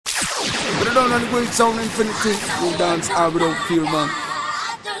it down on the great sound infinity. No dance all without fear, man.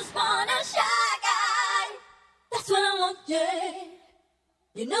 I just want a shy guy. That's what I want, yeah.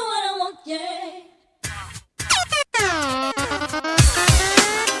 You know what I want, yeah.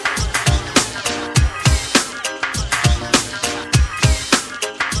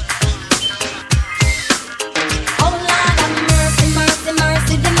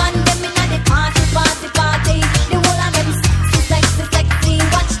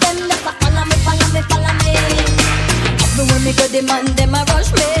 The man, them a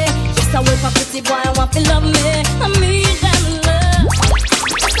rush me. Yes, I will for pretty boy, I want to love me. I need them love.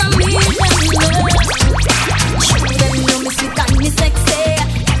 I need them love. Show them know me sweet and me sexy.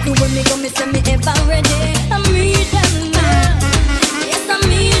 Everywhere me go, me say me ever ready. I need them love. Yes, I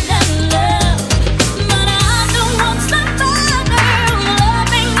need them love. But I don't want somebody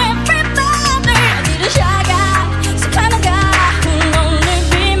loving everybody. I need a shy guy, some kind of guy who only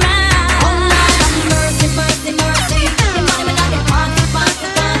be mine. Oh Lord, mercy, mercy, mercy.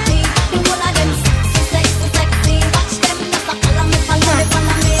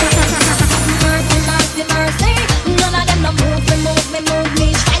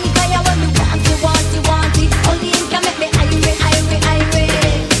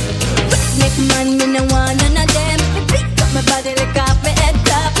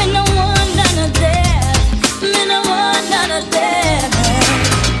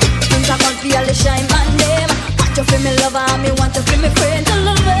 Shine my name. Want to feel me lover, me want to feel me friend till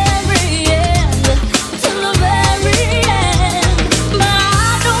the very end, till the very end. But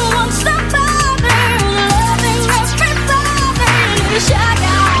I don't want somebody loving everybody. The shy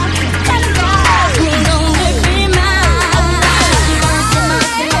guy, kind of guy who only be mine. Mercy,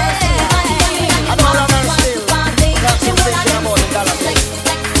 mercy, mercy. I don't want to party. She will not sexy,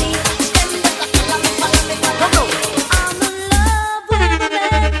 sexy. I'm in love with a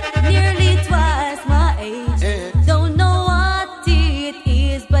man nearly twice my age. Don't know what it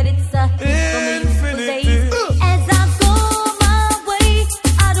is, but it's a hit for me youthful days. As I go my way,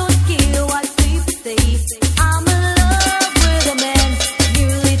 I don't care what people say. I'm in love with a man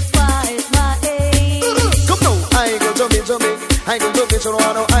nearly twice my age. Come now, I go to me, I go to me, so I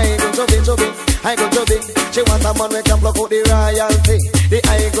go to me, I go to me. She want a man we can block out the royalty. The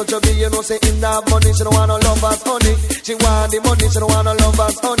I go to be, you know, say in that money, she don't want no lovers honey. She want the money, she don't want no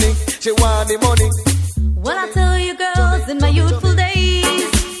lovers honey. She want the money. Well, I tell you girls, in my youthful days,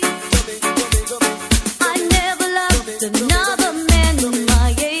 I never loved another man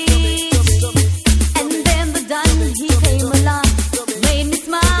my age. And then the Don, he came along, made me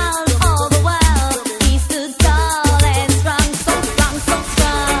smile all the while. He stood tall and strong, so strong, so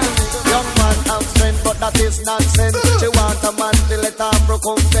strong. Young man have strength, but that is nonsense. She want a man to let her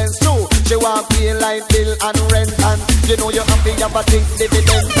recompense too. She want pay like bill and rent, and you know you have to have a think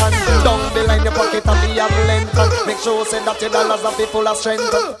dividend, and down the line your pocket have to have length, and make sure say that your dollars are full of strength.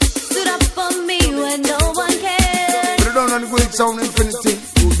 Stood up for me when no one cared. Put it down on the great sound infinity.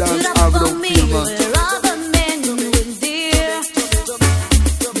 No Stood dance up all for without me fear, man. where other men wouldn't dare.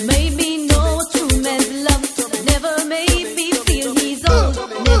 Made me know what true men's love. Never made me feel he's old.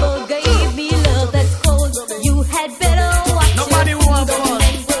 Never gave me love that's cold. You had better watch. Nobody want fun.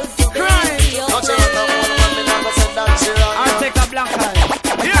 Cry. Don't you know one me never said that she wrong. I'll take a black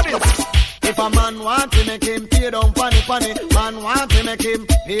eye. Hear this. If a man want to make him pay down, funny, man want to make him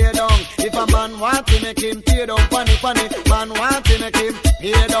pay down. If a man want to make him pay down, funny, man want to make him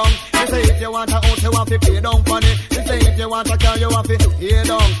pay down. He say if you want a house, you want to pay down, funny. He say if you want a car, you want to pay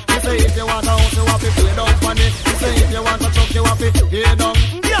down. He say if you want a house, you want to pay down, funny. He say if you want a truck, you want to pay down.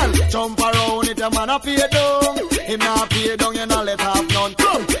 Girl, jump around if your man a pay down. Him not pay down, you not let have none.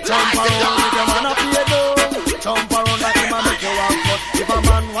 Jump around if your man a pay down. Jump around like him a make you want fun. If a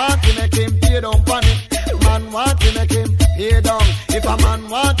man want to make him pay down, funny. Man want to make him pay down. If a man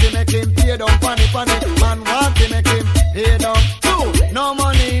want to make him pay down, funny. Man want to make him pay down. Two, no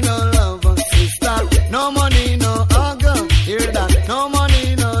money, no love, sister. No money, no hugger. Hear that? No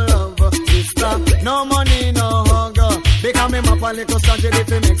money, no love, sister. No money, no hugger. Because me map a little strategy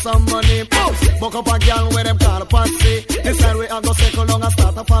to make some money. Book up a girl where them call Patsy. This time we have go circle long and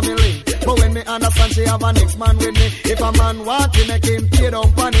start a family. But when me understand she have a next man with me. If a man want to make him pay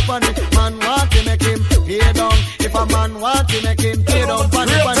down, funny. Man want to make him pay down. If a man want to make him pay down,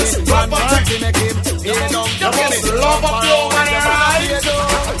 funny. Man want to make him pay down. Love up your money, right?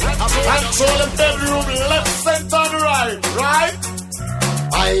 Control the bedroom, left, center, and right?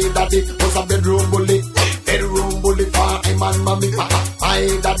 I daddy was a bedroom bully. Bedroom bully for him and mommy.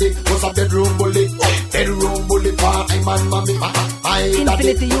 I daddy was a bedroom bully. Bedroom bully for him and mommy. I daddy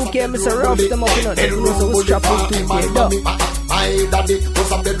Infinity UK, Mr. Ruff, them up in on it. bedroom bully for him and mommy. I daddy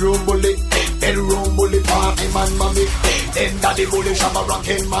was a bedroom bully. the bully shabba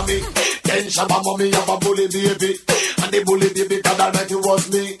rockin' mommy. Then shabba mommy have a bully baby. And the bully baby God almighty was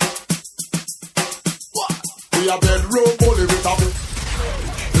me. We a bedroom bully with a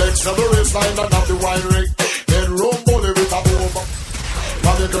legs on the waistline and have the wine ring. Bedroom bully with a over.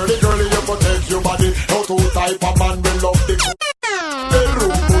 Now the girly you protect your body. Now two type of man will love the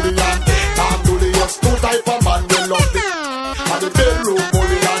bedroom bully and Tom bully. Yes, two type of man will love the and the bedroom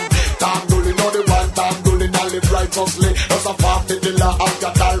bully and Tom bully. Now the one Tom bully now live righteously. Just a part of the law of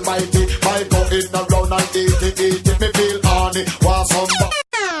God Almighty. My go in around and eat me feel horny. Want some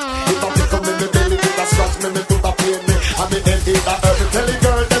if I pick up in the belly, it a scratch me, me put a pain me. And me head it a hurt me. Tell the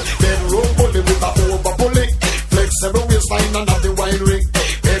girl that bedroom bully with a over bully. Flexible waistline and have the wine ring.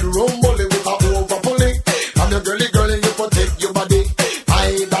 Bedroom bully with a over bully. And your girly, you protect your body.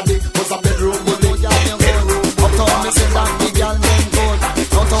 My daddy was a bedroom bully. Bedroom bully. Uptown me say that the girl them good.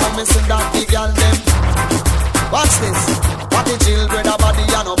 Uptown me say that the girl them. Watch this. What the children a body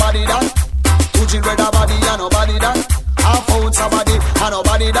and nobody that. Two children a body and nobody that. I found somebody and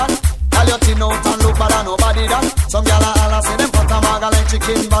nobody that. Tell your tin out and look bad and nobody that. Some gyal a holla say them put a maga like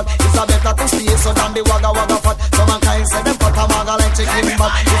chicken bad. It's a better to stay so than the wagga fat. Some mankind say them put a maga like chicken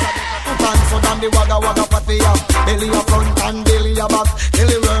bad. It's a better to pan so than the wagga fat. They have belly a front and belly a back. Till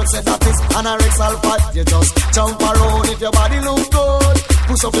the world say that is anorexal fat. You just jump around if your body look good.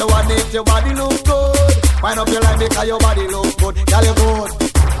 Push up your one if your body look good. Wind up your line because your body look good. Gyal you good.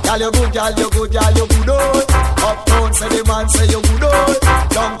 Girl, you good, girl, you good, girl, you good, oh. Uptown, say the man, say you good, oh.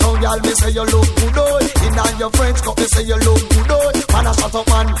 Downtown, girl, me say you look good, oh. In all your friends, cup, me say you look good, oh. Man, a shut up,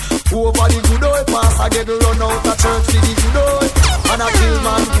 man, who over the good, oh. Pass, I get run out of church, for the good, oh. Man, a kill,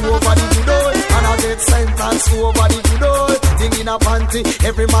 man, who over the good, oh. Man, I get sentence, who over the good, oh. Thing in a panty,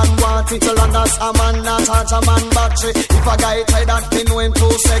 every man want it. So long as a man, not charge a man battery. If a guy try that, me know him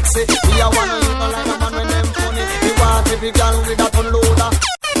too sexy. Me a one, you know, like a man when them funny. Me want every girl with that unloader.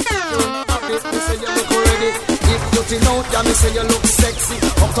 Me say you look ready. If you thin out, yeah, me say you look sexy.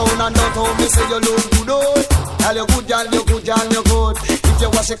 Uptown and downtown, me say you look good, oh. Girl, you good, girl, you good, girl, you good. If you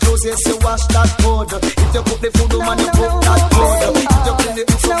wash your clothes, yes, you wash that good. If you cook the food, man, you cook that good. If you clean the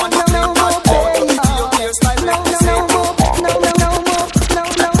house, man, you clean that good. If you hairstyle, let me say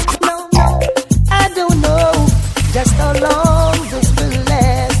I don't know just how long this will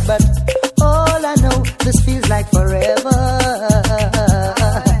last, but all I know, this feels like forever.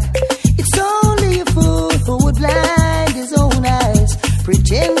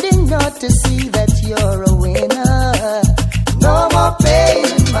 Pretending not to see that you're a winner. No more pain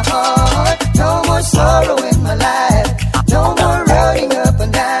in my heart, no more sorrow in my life, no more running up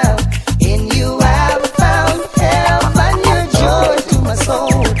and down. In you I've found help and your joy to my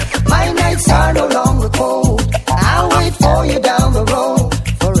soul. My nights are no longer cold. I'll wait for you down the road,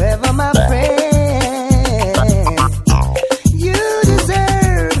 forever my friend. You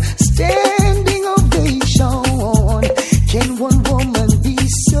deserve standing ovation. Can one woman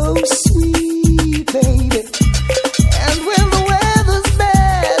so sweet, baby? And when the weather's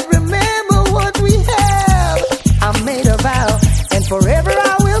bad, remember what we have. I made a vow, and forever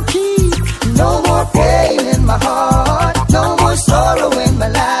I will keep. No more pain in my heart, no more sorrow in my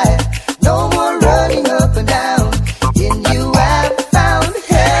life, no more running up and down. In you I've found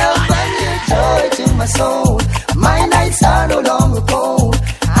help and your joy to my soul. My nights are no longer cold.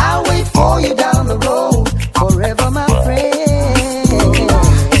 I'll wait for you down the road, forever my friend.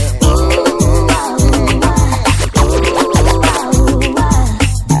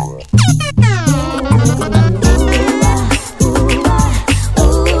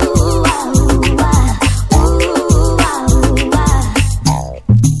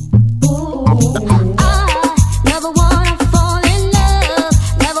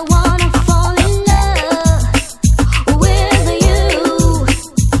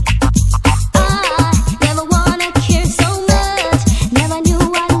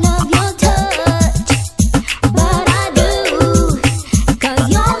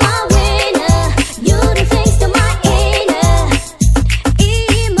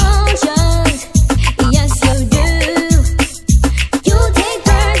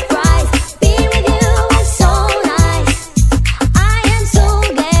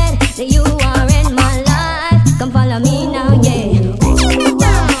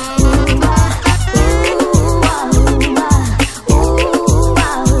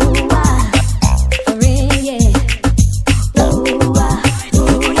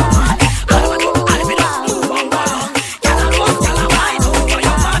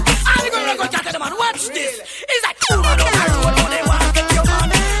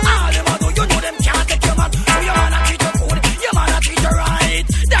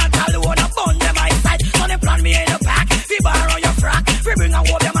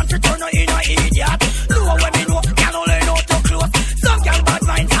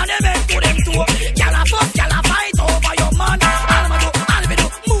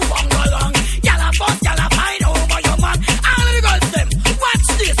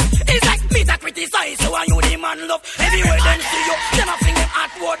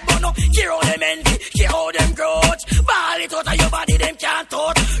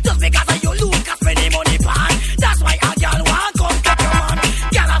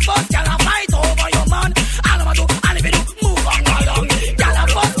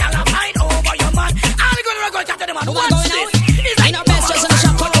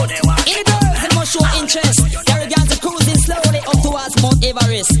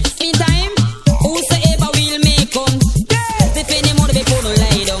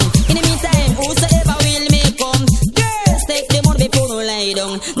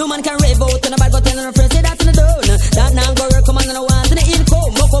 No man can rave out and a bad but tell her first say that in the down. That now go work, come on and I want to the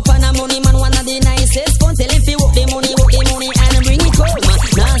income. Buck up on a money man, one of the nicest. Fun tell him fi work the money and bring it home.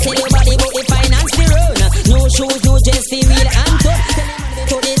 Now say the body but the finance fi run. No shoes, no dress fi wheel and top. Tell him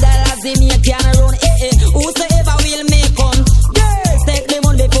to the dollars they make can run. Whosoever will make come. Girls take them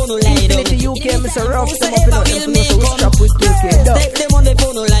on the phone no lie down. Whosoever will make come. Girls take them on the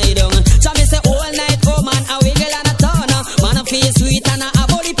phone no lie down. So me say all night, oh man, a wiggle and a turn. Man a feel sweet and a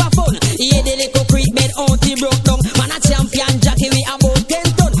body pa fun. Yeah, the little creek bed auntie broke down. Man a champion jockey we about 10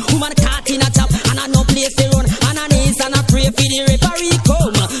 ton. Woman caught in a chop and a no place to run. And a knees and a pray for the referee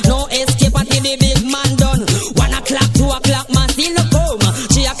come. No escape until the big man done. 1 o'clock, 2 o'clock, man still no come.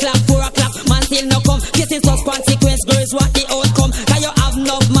 3 o'clock, 4 o'clock, man still no come. Getting such consequence, girls what the outcome. Cause you have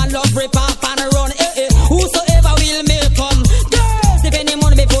enough man love rip off and run. Whosoever will make come. Girls, depending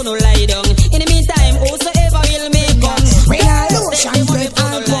on the phone no lie down. In the meantime, whosoever will make come. When I lotion pet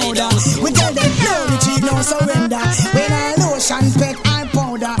and powder, we tell them no retreat, no surrender. When I lotion pet and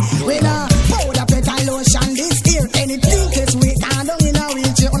powder, when I powder pet and lotion this here, anything is weak and down in a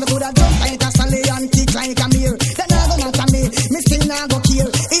wheelchair. On the good I jump like a sally and kick like a mirror. That not go matter me still not go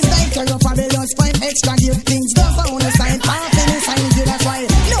kill. It's like terror for the lunch, find extra gear. Things don't go on the side, half in the sign, that's why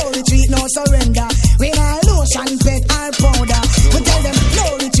no retreat, no surrender. When I lotion pet and powder, we tell them no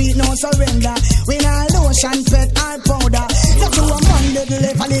retreat, no surrender. When I lotion pet and powder, that's who a man little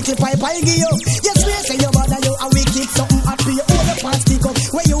left a little pipe I give you. Yes, we say you bother you a wicked something happy. You all the past pick up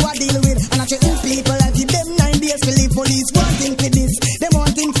where you are dealing with. And I say people I give them 9 days to leave police. One thing for this, they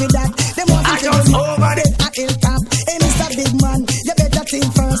want thing for that. They want thing for this. Over it at Hilltop. Hey Mr. Big Man, you better think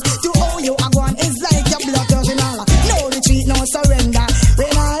first. To how you are going is like your blood cousin all. No retreat, no surrender.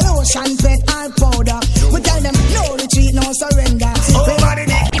 When I lotion pet and powder, we tell them no retreat, no surrender. Over it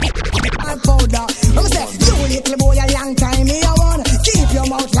and powder. I'm say you little boy a long time me I want. Keep your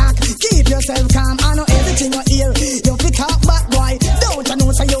mouth locked, keep yourself calm. I know everything you hear. You fit talk back boy. Don't you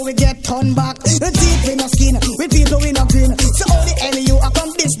know so you will get turned back. Deep in your skin, with people in a green. So all the hell you are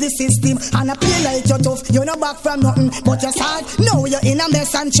come this the system. And I feel like you're tough, you're not back from nothing. But you're sad, now you're in a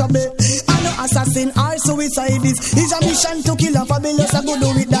mess and trouble. I know assassin or suicidist. It's a mission to kill a fabulous. I go do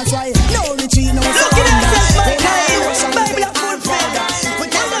it, that's why. No retreat, no surrender. Bible of full friend. We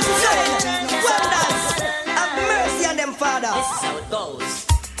tell them to say, wonders. Have mercy on them, Father. This is how it goes.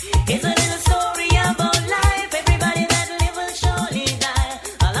 It's a little story about life. Everybody that live will surely die.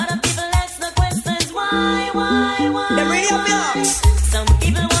 A lot of people ask the questions why. They really have me up. Some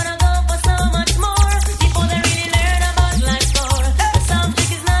people wanna go for so much more before they really learn about life's core. The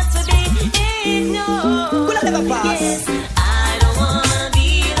subject is not to be ignored. Could I never pass? Yes, I don't wanna be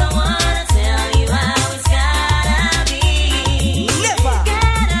the one to tell you how it's gotta be. Never.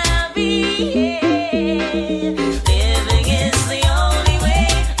 Gotta be. Living is the only way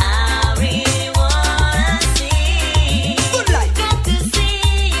I really wanna see. Good life. Got to see,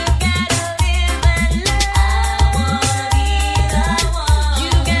 you gotta live and love. I wanna be the one.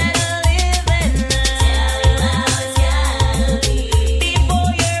 You gotta live and love. Tell you how it's gotta be.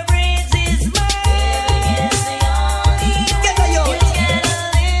 Before your bridge is burned. Living is the only way. Get a yo. You gotta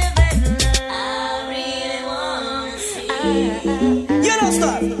live and love. I really wanna see. You don't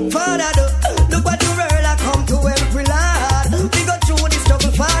stop. Father, look what the world I come to every lad. We go through the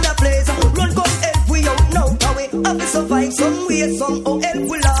struggle, Father, place. Run, come help we out now. How we have to survive some way, somehow help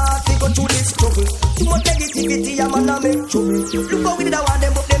we lad. We go through this struggle. Too much negativity, I'm gonna make trouble. Look how we did want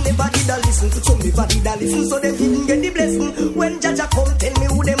them, but them never did a listen. Some never did a listen, so they didn't get the blessing. When Jaja come, tell me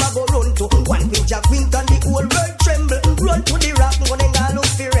who them a go run to. One pinch of wind and the whole world tremble. Run to the rock, go then go look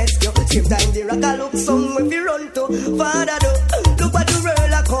for rescue. Same time the rock a look somewhere we run to. Father, look what the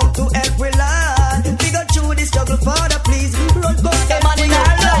world I come to every lad. We go through the struggle, Father, please. Run, go, Hey man in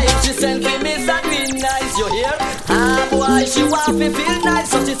her life, she sent me Miss a Queen nice, you hear? Ah boy, she want me feel nice,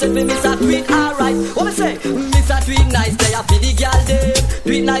 so she sent me Miss a Queen, alright. What me say? Miss a Queen nice, they a for the girl dem.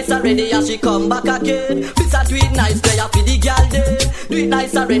 Do it nice already and she come back again. Miss a do it nice, they a for the girl dem. Do it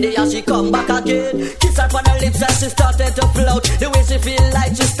nice already and she come back again. Kiss her on her lips and she started to float. The way she feel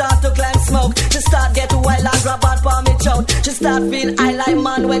like she start to climb smoke. She start get wild and grab her for me chout. She start feel I like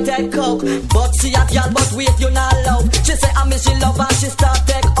man with that coke. But she a girl, but wait you not love. She say I miss she love and she start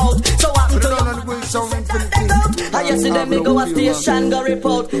take out. So what to you? I yesterday me go a station, go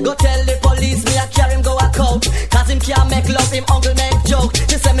report. Go tell the police me I carry him go a coat. Cause him can't make love, him uncle make joke.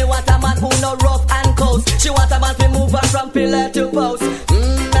 She say me want a man who no rough and coast. She want a man to move her from pillar to post.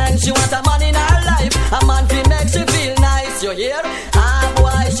 Man, she want a man in her life. A man who makes she feel nice, you hear? Ah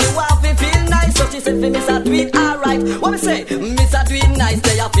boy, she want to feel nice. So she said, Miss a do it alright. What me say? Miss a do it nice,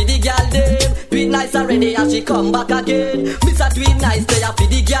 they a for the girl dem. Do it nice already and she come back again. Miss a do it nice, they have for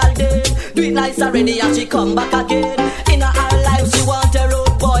the girl then. Do it nice already and she come back again. In her life she want a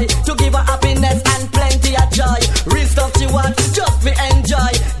road boy to give her happiness and plenty of joy. Real stuff she want, just to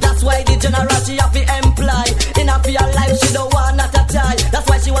enjoy. That's why the general she have to employ. In her life she don't want not a tie. That's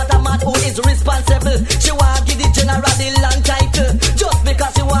why she want a man who is responsible. She want give the general the long title. Just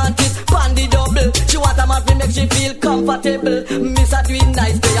because she want it, pan the double. She want a man to make she feel comfortable. Miss a do it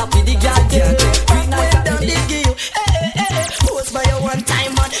nice, they have for the girl then. Do it nice and they give you. Post by your one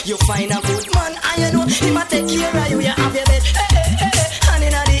time man. You find a good man and you know he might take care of you. You have your bed. Hand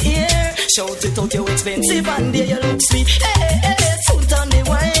in the ear. Shout it out, you expensive and there you look sweet. Suit on the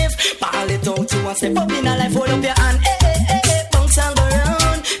wife. Ball it out, you want step up in a life. Hold up your hand. Bounce and go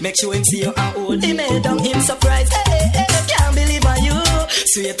round. Make sure him see you and hold him head down. Him surprised. Can't believe on you.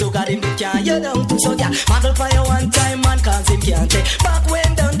 Swear to God him can't you down too. So yeah, model for your one time man. Cause him can't take back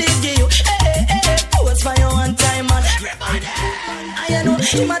when down they give you. Pose for your one time man. I know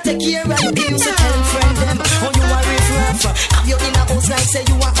he might take care of you. He used to tell him friend them. Oh you are riff raff. Have you in a house like say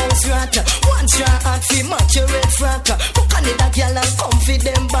you a house rat. One straw and feel much your red frack. Book on it a girl and come feed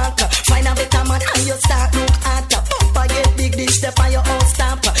them back. Find a better man and you start look at. Papa get big dish step on your own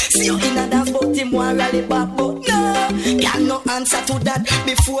stamp. See you in a dance but him want rally back. But no, can no answer to that.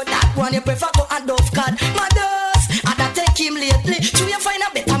 Before that one you prefer go and dove card. Mothers, I that take him lately. So you find a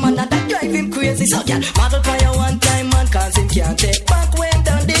better man and that drive him crazy. So girl, model for your one time man. Cause him can't take back when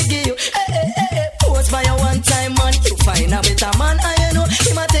down they give you. Pose by your one time man. You find a better man and you know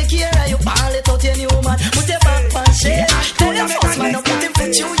he might take care of you. Ball it out your new man. Put your back and share. Tell your first man up with him for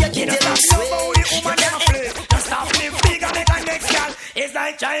you. You get it up sway. Just stop live big and make a next girl. It's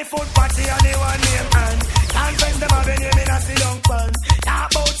like giant food party and they want name and friends them have a name in a see young pan.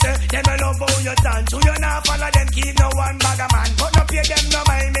 Talk about say them a love how you dance. So you not follow them keep no one bag a man. But no pay them no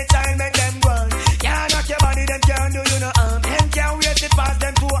mind me child make them run. Can't knock your body them can't do you no harm. Them can't wait to pass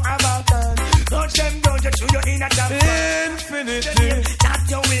them to about time. Touch them down you through you in a jam. Infinity. Chat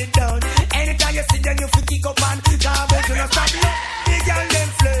your way down. Anytime you see them you feel kick up and talk about you no stop love. Big girl them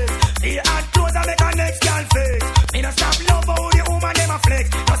flex. The hard clothes and make a next girl flex. Me no stop love how the woman them a flex.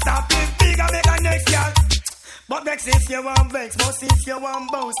 No stop live big and make a next girl. But vex if you want vex, but if you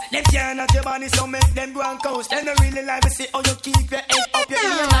want bounce. Them can't at your body so make them go and coast. Them don't really like to see how you keep your head up. You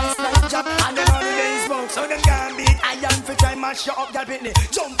in a nice nice job and them all the days smoke. So them can't beat iron for try mash you up that pitney.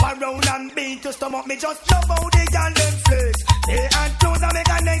 Jump around and beat to stomach me. Just love how the girl them flex. They and clothes and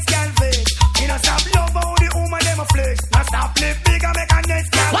make a next girl flex. Me no stop love how the woman them a flex. No stop live big and make a next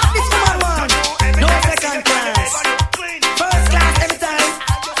girl. What this woman want? No second class. First class every time.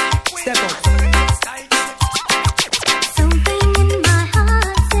 Step up.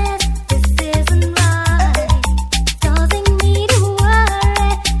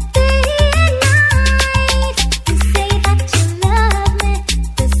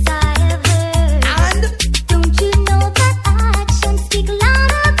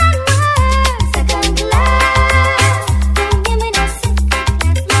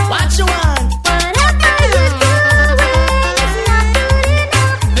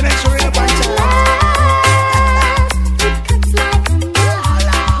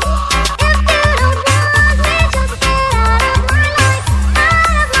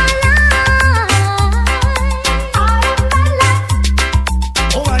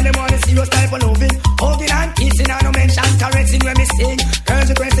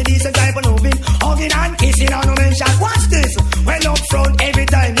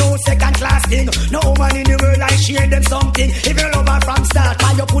 No woman in the world like share them something. If you love her from start,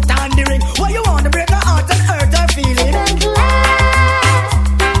 why you put on the ring? Why you want to break her heart and hurt her feeling? Second class,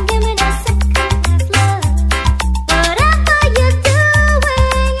 don't give me that second class love. Whatever you're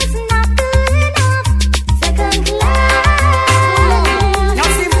doing is not good enough. Second class. Now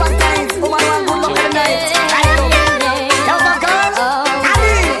sympathize, woman want good luck every night. Right up, now the girls,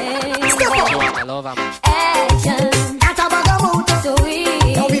 Ali, step up. I love him. Action,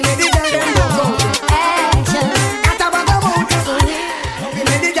 sweet. Don't be ready, girl, them broke out. Action,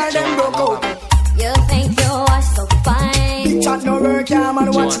 them broke out. you think you are so fine. Big chat no work, yeah,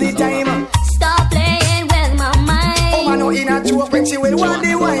 man, watch the time. Stop playing with my mind. Oh, man, no in a joke when she will want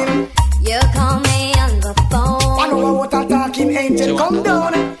the wine. You call me on the phone. I know what a talking angel come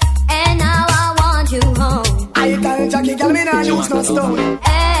down. And now I want you home. I tell Jackie, girl, me not use no stone.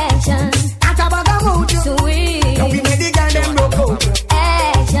 Action, sweet. Don't be ready, girl, them broke out.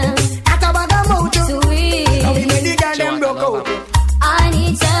 Action, sweet. Don't be ready, girl, them broke out. I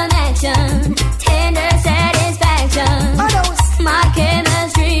need some action, tender satisfaction. My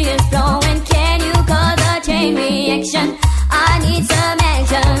chemistry is flowing. Can you cause a chain reaction? I need some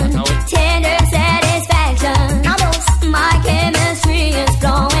action, tender satisfaction.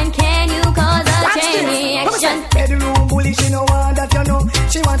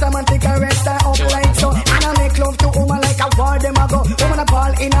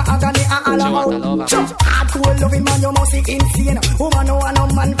 fall in a agony and all about. Hardcore loving man, you must be insane. Woman no want no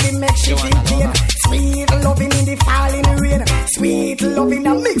man fi make she feel pain. Sweet loving in the falling rain. Sweet loving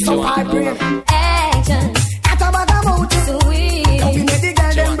a mix of hard brain. Action. At a bag of mouth. Sweet. Loving make the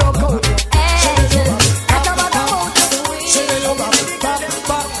girl them broke out. Action. At a bag of mouth.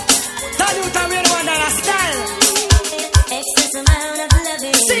 Excess amount of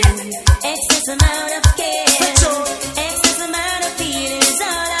loving. Excess amount of care. Excess amount of feeling is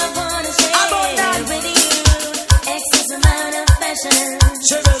all I wanna share with you. Excess amount of passion.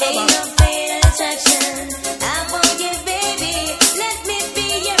 Ain't no fatal attraction. I want you, baby. Let me be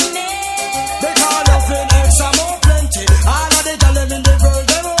your man. They call nothing extra more plenty. All of the talent in the world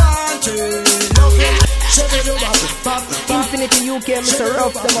they want it. Nothing. Infinity UK, Mr.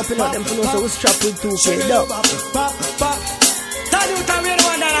 Rough, them up in them for no so strap with 2K. Dub. Tell you to wear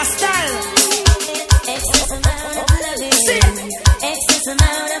one that style. Excess amount of loving. Excess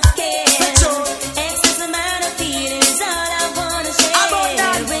amount of care. Excess amount of feeling is all I wanna share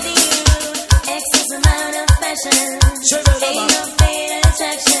with you. Excess amount of passion. Ain't no fatal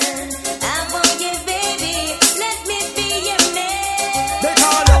attraction. I want you, baby. Let me be your man. They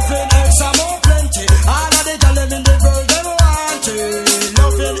call nothing extra more plenty. All of the talent in the world they want it.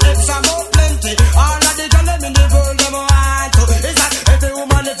 Nothing extra more plenty. All of the talent in the world they want it. It's like every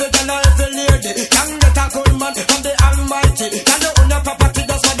woman, every girl, every lady can get a good man from the Almighty. Can you own your property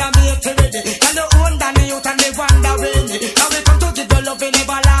just for the mate ready? Can you own the youth and the wonder winnie? Now we come to give the love in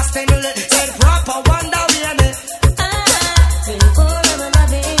everlastingly. Said proper wonder winnie. Forever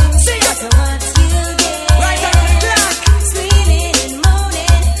loving. That's what you get. Right on the clock. Screaming and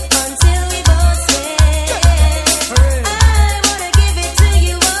moaning until we both sweat. I wanna give it to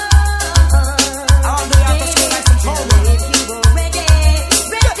you all. I want the after school like some homework. If you were ready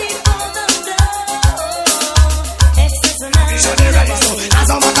for the blow. Excess amount So of they ready, so loving. as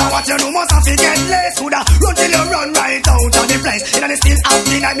no matter what you do, must have to get less. Coulda run till you run right out of the place. And then still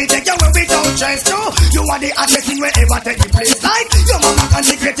acting like me take you away without stress too. You are the hottest thing wherever take the place. Like your mama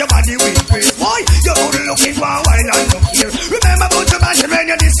consecrate your body with praise. Boy, you're good looking for a while and look here. Remember about your passion when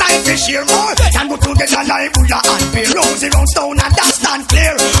you decide to share more. Can go together like Buddha and Bear. Rosy round stone and that stand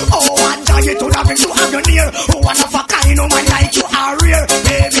clear. Oh, one giant to have to have you near. Oh, one of a kind, no man like you are rare.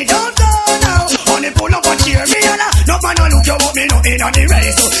 Baby, don't go now. Only pull up and cheer me and no man no look you up me no in on the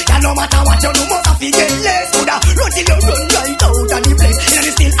race. So yeah, no matter what you do, must have to get less. Coulda run till you run right out of the place. And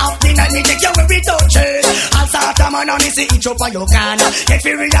it's still acting like me take you every touch it. I'll start a man on this each up on your can. Get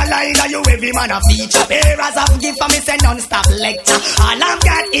to realize that you every man a feature. Bearers of gift for me say non-stop lecture. All I've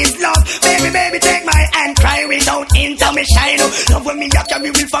got is love. Baby, baby, take my hand, cry without intermission. Love when me after me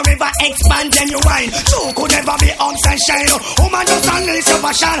will forever expand and you wine. True could never be on sunshine. Woman just unleash your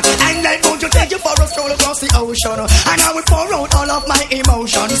passion. And like won't you take you for a stroll across the ocean. And I will pour out all of my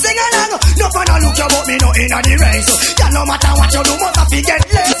emotions. Sing along, no fun no look about me no in the race. Yeah, no matter what you do, must have to get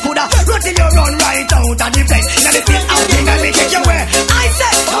less. Coulda run till you run right out of the place. Now they feel out and me take you where I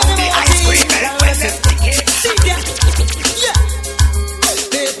said, come the ice cream and where's the sticky?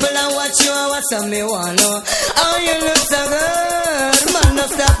 People are watch you, what's up me want know? Oh, you look so good. Man, no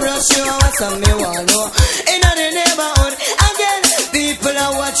stop rush you, what's up me want know? In the neighborhood, again. People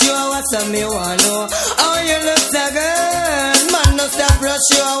are watch you, what's up me want know? Oh, you look so good. Man, no stop rush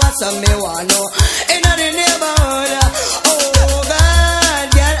you, what's up me want know? In the neighborhood, oh God,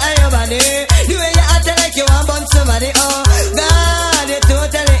 girl, are your body? The way you act like you want bump somebody, oh God, you're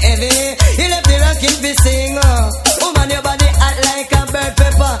totally heavy. You left the rockin' for sing, oh. Woman, your body hot like a bird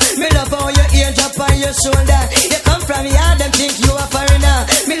pepper. Me love how your ear drop on your shoulder. You come from here, them think you a foreigner.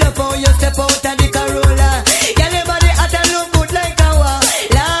 Me love how you step out of the Corolla. Girl, your body hot and look good like a wall.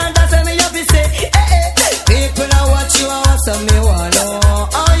 Land, that's what me have to say. Eh, eh. People are watch you, what's up me want know?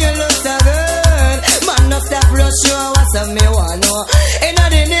 Oh, you look so good. Man, no stop rush you, what's up me want know? In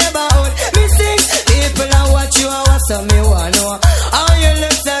the neighborhood, me sing. People are watch you, what's up me want know? Oh, you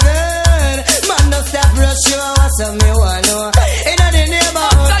look so good. Man, no stop rush you, what's up me want know? In the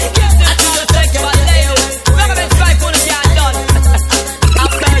neighborhood, I just take your body.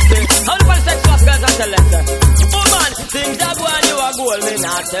 Things that go on you a goal, me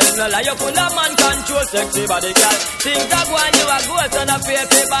not tell no lie. You full of man control, sexy body girl. Things that go on you a goal, so no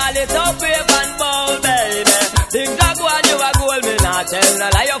paper ball it up, brave and bold, baby. Things that go on you a goal, me not tell no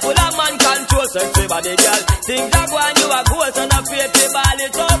lie. You full of man control, sexy body girl. Things that go on you a goal, so no paper ball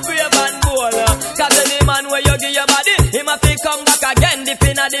it up, brave and bold. Cause any man where you give your body, he must be come back again, dip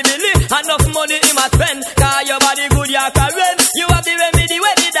in a the milli. Enough money he must spend, cause your body good, you can rent. You have the remedy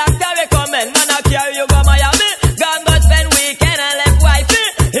where the doctor recommend. Man, I carry you go Miami. Gone but spend weekend and left wifey.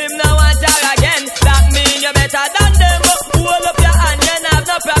 Him now want her again. That mean you better than them. Hold up your hand, you have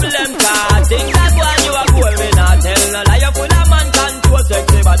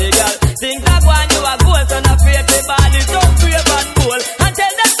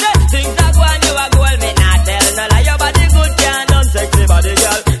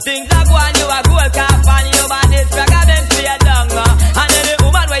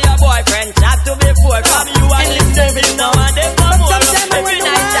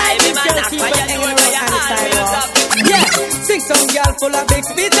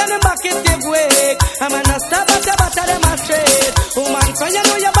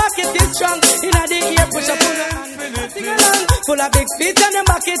full of big feet and them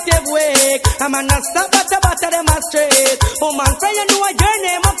back it they wake. I'm a not stop at the bottom them a straight. Woman, friend you know your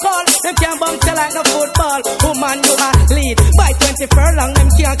name I call. Them can't bounce you like no football. Woman, you a lead. By 20 furlong, them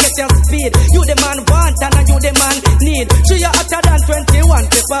can't get your speed. You the man want and you the man need. So you hotter than 21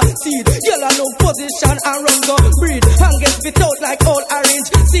 pepper seed. Yellow look position and run go breed. And get spit out like old orange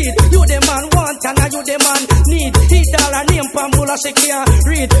seed. You the man want and you the man need. Eat all her name pambula she can't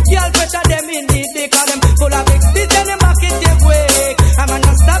read. Girl pressure them in the dick of them full of big spit and them back it they wake. I'm a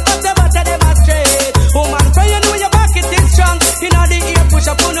not stop at the bottom them a straight. Woman, for you know your back it is strong. In all the ear push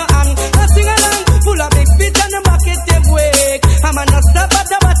up on your hand and sing along. Full of big spit and them back it they wake. I'm a not stop at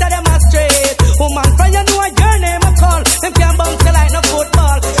the bottom them a straight. Woman, for you know your name I call. Them can't bounce you like no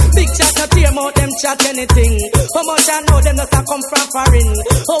football. Big chat no tear out them chat anything. How much I know them just a come from foreign.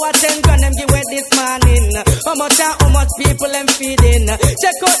 Oh, I 10 grand them give away this morning. How much people them feeding.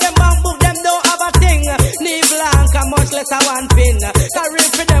 Check out them bank book, them don't have a thing. Knee blank and much less a one pin. Carry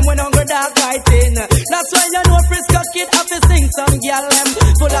for them when hungry dog fighting. That's why you know Frisco kid have to sing some girl them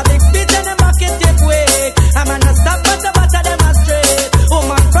full of big spit and them back it take wake. I'm a not stop but the butter them a straight. Oh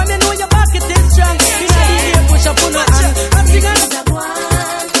man, from you know your back it is strong. You know the ear push up on your hand. I'm singing.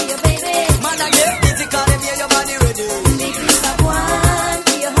 Man, I get busy cause them hear your body ready. Big piece of one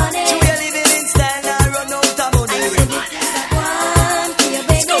for your honey. You are living in style now run out of money. I said big piece of one for your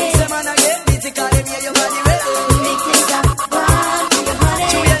baby. Say man, I get busy cause them hear your body ready. Big piece of one for your honey.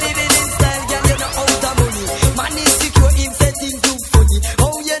 You are living in style, girl, you know out of money. Man is secure, him say things look funny.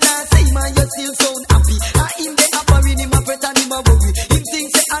 Oh, you not say man, you still sound happy. Him they offering him a fret and him a worry. Him think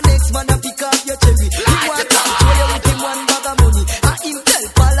say a next man a pick up your cherry. He want to show you with him one bag of money. Him tell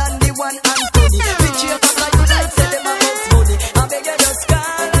Paul and the one Anthony. Which you back like you like say them a house money. I beg you just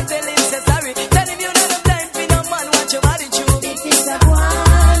call and tell him say sorry. Tell him you not have time for no man watch your body chew. Big piece of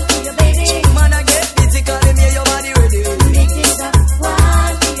one for your baby. Man I get busy call him hear your body ready. Big piece of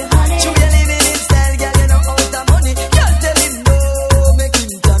one for your honey. You you living in style, girl, you know out of money. Girl tell him no, make him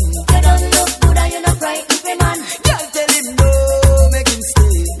done. You don't look good and you not frightened for man. Girl tell him no, make him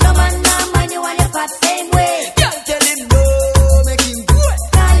stay. No man nah mind you and your fat same way. Girl tell him no, make him go.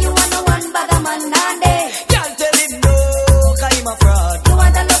 Call you want no one bag of man nah day. Girl tell him no, cause him a fraud. You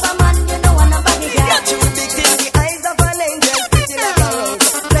want a lover man, you know want a body girl. Got you big in the eyes of an angel, pretty like a rose.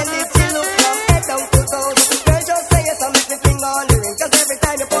 Then if you look from head down to toes, girl just say yes and make me sing all the ring. Cause every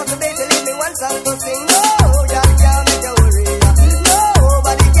time you pause the baby, leave me one song to sing. No, girl can't make you worry.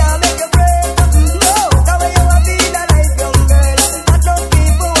 Nobody can make you break. No, cause when you a feel a life young girl, that those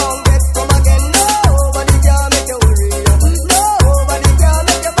people won't get come again. Nobody can make you worry. Nobody can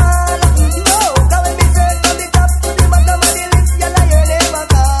make you fall. No, cause when me straight from the top to the bottom of the list, you'll hear name a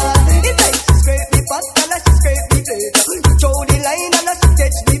call. It's like she scrape the pot and she scrape the plate. You throw the line and she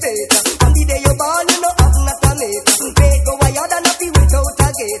catch the bait. On the day you born, you know have not a mate. Bait go wild and happy without a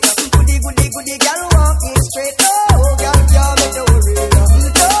gate. Goody girl walking straight. Oh, girl can't make you worry.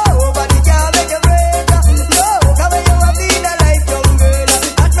 Nobody can make you break. No, cause when you a feel a life young girl,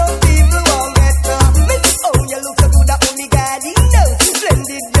 that no people won't get. Miss, oh, you look so good that only God he knows.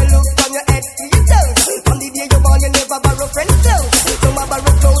 Splendid you look from your head to your toes. From the day you born, you never borrow friends' clothes. Some a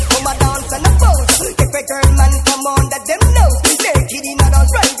borrow clothes, some a dance and a pose. If a girl man come on that them knows. Naked in a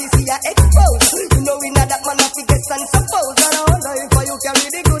dance, right, this see ya expose. You know in a that man have to get and suppose. And all life for you carry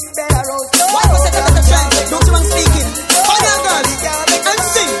the good better road. Why was it at the time? Don't you want speaking? Oh yeah, girl, and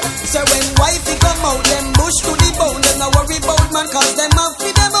sing. So when wifey come out, them bush to the bone. Them no worry about man, cause them have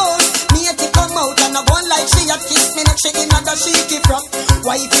for them own. Me a come out and I one like she a kiss me neck, she in another shaky front.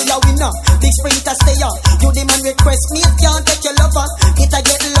 Wifey a winner, big sprinter stay on. You the man request me, can't take your lover. It a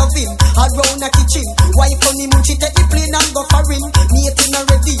get loving, around the kitchen. Wife on the moon, she take the plane and go foreign. Me a thing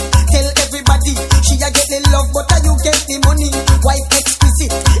ready, tell everybody. She a get the love, but you get the money. Wife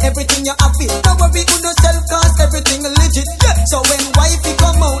exquisite, everything you have it. Don't worry, who no self cause everything legit. Yeah. So when wifey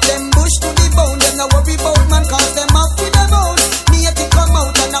come out, them bush to the bone. Them no worry about man cause them have with them own. Me a thing come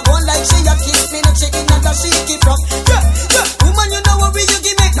out and I one like she a kiss me neck, she in another shaky from. Yeah, yeah. Woman, you know what you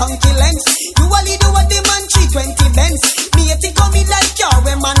give me donkey lens. You only do what the man 320 Benz. Me a thing come in like car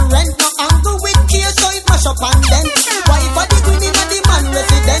when man rent. No angle with care so it mash up and then. Wife a the green in the man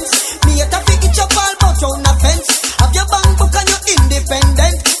residence. Me a taffy itch up all about round a fence. Have your bank book and you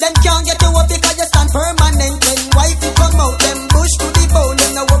independent. Them can't get you up because you stand permanent. When wife you come out, them bush to the bone.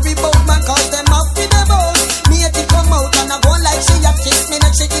 Them no worry about man cause them off with them own. Me a thing come out and I go like she a kiss me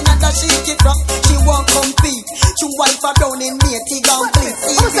neck, she in another shaky from. She won't compete. She wife a down in me, she gon' please.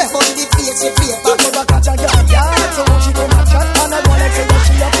 See if you found the face, she play back. Never catch a girl, yeah. So she come and chat and I go like say that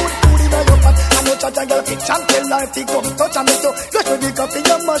she a put food in her pot. I know chat a girl, kick and tell her if she come touch and me so. Just with the coffee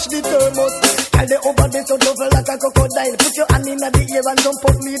and mash the thermos. Tell the over this so double like a crocodile. Put your hand in the air and jump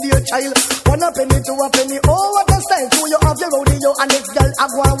up me dear child. 1 penny, 2 penny, oh what a style. Do you have your rodeo and next girl a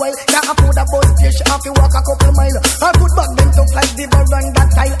go a while. Can't afford a bus station, she have to walk a couple mile. Her foot back them tough like the barang that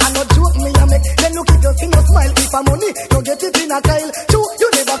tile. And no joke me a make, then look if you see no smile. If a money, you get it in a tile. True, you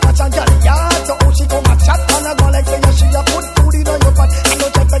never catch a girl, yeah. So how she come a chat and a go like say she a put food in your pot. And no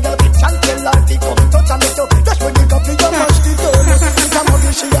check the girl bitch and tell her to come touch and make you. That's when you got the young mash the toe. It's a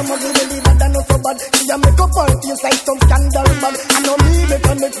muggle, she a muggle, believe that no so bad. She a make up her face like some scandal bag. And no me make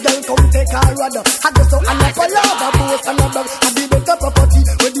a next girl come take her rod. I just so and a palava post and a bag. And the better property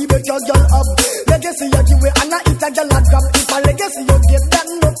where the better girl up. Legacy you give away and a eat a girl a grab. If a legacy you give that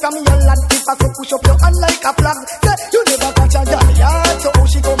no from your lad. If I so push up your hand like a flag. Say you never catch a girl, yeah. So how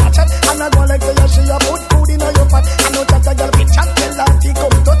she come a chat and a go like say she a put food in your pot. And no chat a girl bitch and tell her to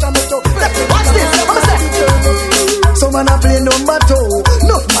come touch and make you. Watch this, I'm a say. So man a play number 2.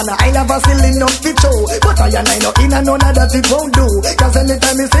 No man I love a silly no fit show. But I and I know in and none that it won't do. Cause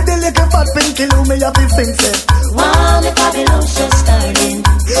anytime you see the little fat pinky loo me have to sing say wow, the Babylon just starting.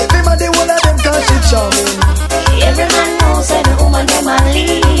 Remember the one of them cause she charming. Every man knows that the woman them a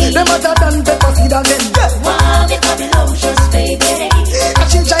lead. Them other than pepper seed again. Wow, the Babylon just baby. And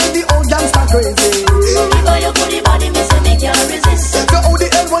she try the old gangster crazy. Before you put the body me say make you resist. So how the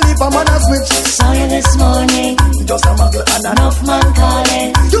hell will leave a man a switch? Saw you this morning. Just a muggle and enough man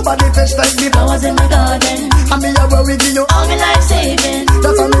calling. Your body fresh like the flowers in the garden. And me a worry give you all me life saving.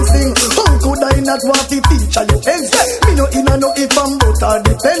 That's a missing. How could I not want to feature you ends? Me no in a no if I'm but or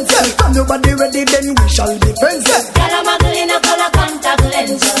depends. From your body ready then we shall be friends. Girl a muggle in a color contact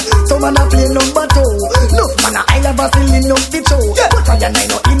lens. So man a play number 2. No man a I love a silly no fit show. But I and I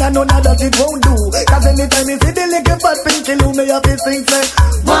know in a no that it won't do. Cause anytime you see the little fat pinky loo me have to sing say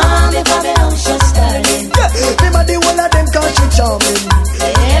wow, the Babylon just starting. Remember the one of them cause she charming.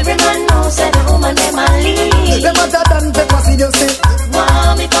 Every man knows that the woman them a lead. Them other than pepper seed you say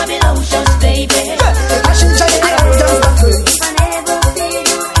wow, the Babylon just baby. And she try the old gangster crazy. If I never feel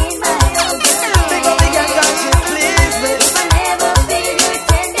you in my arms, big up the girl cause she please me. if I never feel your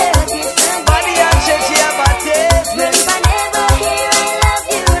tender kiss again, Body and shake she have a taste me. if I never hear I love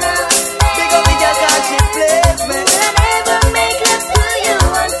you now, Big up the girl cause she please me. will I never make love to you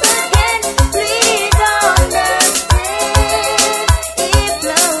once again? Please understand if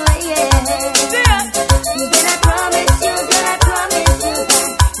love, yeah. Then I promise you that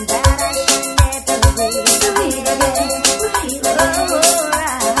I should never breathe again.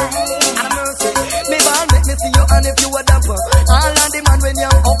 Me ball make me see you and if you a dapper. All of the man when you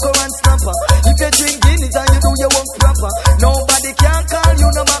uncle and snapper. If you drink Guinness and you do your work proper, nobody can call you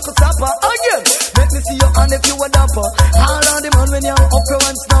no Marcus Sapper. Again, make me see you and if you a dapper. All of the man when you uncle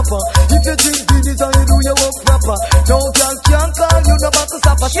and snapper. If you drink Guinness and you do your work proper, no girl can call you no Marcus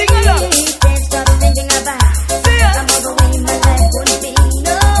Sapper. Sing along. Can't stop thinking about some of the way my life would be.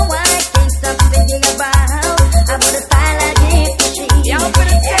 No, I can't stop thinking about I'm gonna style like history.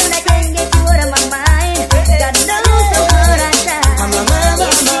 And I can't get you out of my mind. God knows how hard I try. I'm a mama,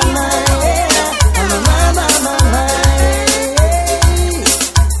 mama, I'm a mama, mama.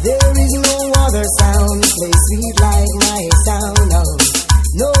 There is no other sound play sweet like my sound. No,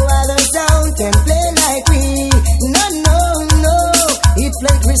 no other sound can play like we. No, no, no. It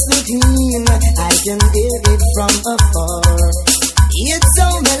play crystal clean. I can hear it from afar. It's so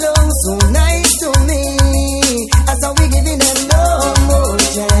mellow, so nice to me. I saw we giving them no more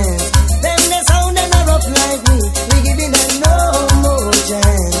chance. Them they sound and are rough like me. We giving them no more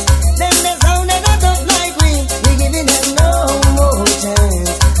chance. Them they sound and are rough like we giving them no more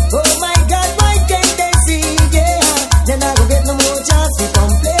chance. Oh my God, why can't they see? Yeah, then I go get no more chance to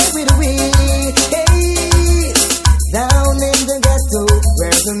come play with we. Hey, down in the ghetto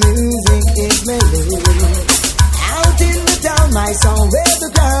where the music is mellow. Out in the town, my song wear the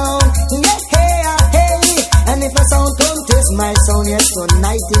ground. Yeah, hey, hey. And if a sound contest my sound, yes,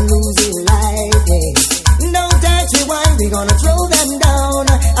 tonight in losing life. Hey. Don't touch me, why we gonna throw them down?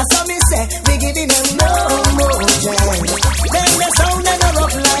 I saw me say, we giving them no more chance. Them the sound and a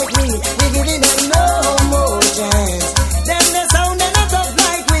rough like me giving them no more chance. Them the sound and a tough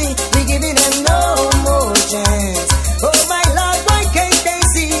like we giving them no more chance. Oh my Lord, why can't they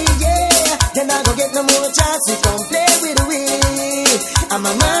see? Yeah, then I go get no more chance to come play with we. I'm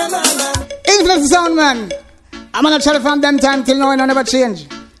a mama, man. Influence sound, man. I'm gonna tell you from them time till now, and I never change.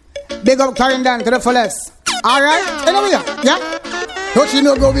 Big up carrying down to the fullest. Alright? Anyway, yeah? Don't you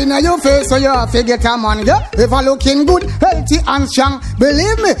know go in your face so you have to get a man, yeah? If I looking good, healthy and strong,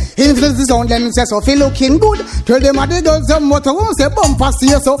 believe me, influence the sound them say so feel looking good. Tell them what the girls some motor won't say bumper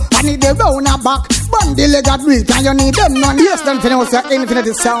see so I need them round a back, bandy leg at week and you need them none. Yes, then finish with your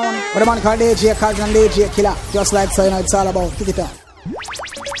infinity sound. What a man called DJ Cuz and DJ Killer, just like so you know it's all about. Pick it up.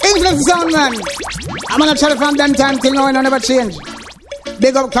 Influence sound man. I'm gonna try to from them time till now and I never change.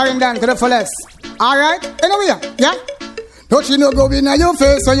 Big up Clarendon to the fullest. Alright, anyway, yeah? Don't you know go in your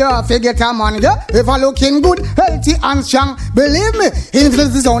face so you have to get a man, yeah? If I looking good, healthy and strong, believe me,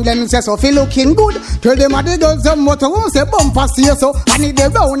 influence the sound them say so feel looking good. Tell them what the girls some motor won't say bumper see so I need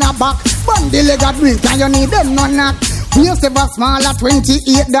them round a back, bandy leg at week and you need them none not. We used to have small at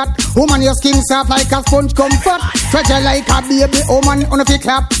 28 that woman your skin soft like a sponge comfort, fragile like a baby woman on a fit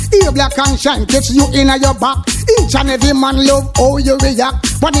clap, ear black and shine catch you in your back. Each and every man love how you react.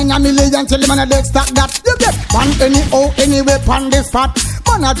 One in a million till man a dead stack that you get. Man anyhow anyway on this spot.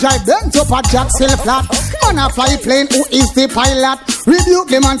 Man a drive them up a jack still flat. Man a fly plane who is the pilot. Rebuke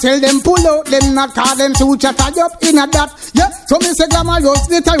them and tell them pull out them not call them to chat up in a that. Yeah, so me say glamorous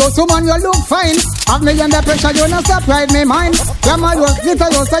glitterous woman you look fine. Have me under pressure you not stop right me mind. Glamorous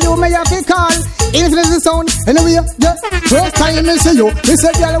glitterous so you may have to call. Influence the sound anyway. Yeah, first time me see you, me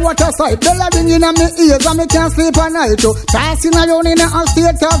say girl what a sight. Bell a ring in a me ears and me can't sleep at night. Passing around in a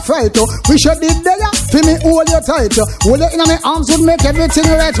state of fright. We should be there for me hold you tight. Hold you in my arms would make everything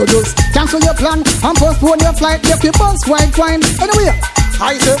right. Just cancel your plan and postpone your flight. Get your bus white wine. Anyway,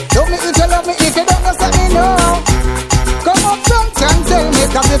 I say, love me if you love me. If you don't, just let me know. Come up front and tell me.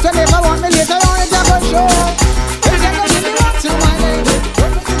 Cause if you never want me later on, it's a good show. If you don't really want to, my lady.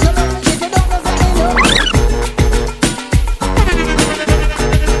 Love me if you love me. If you don't, just let me know.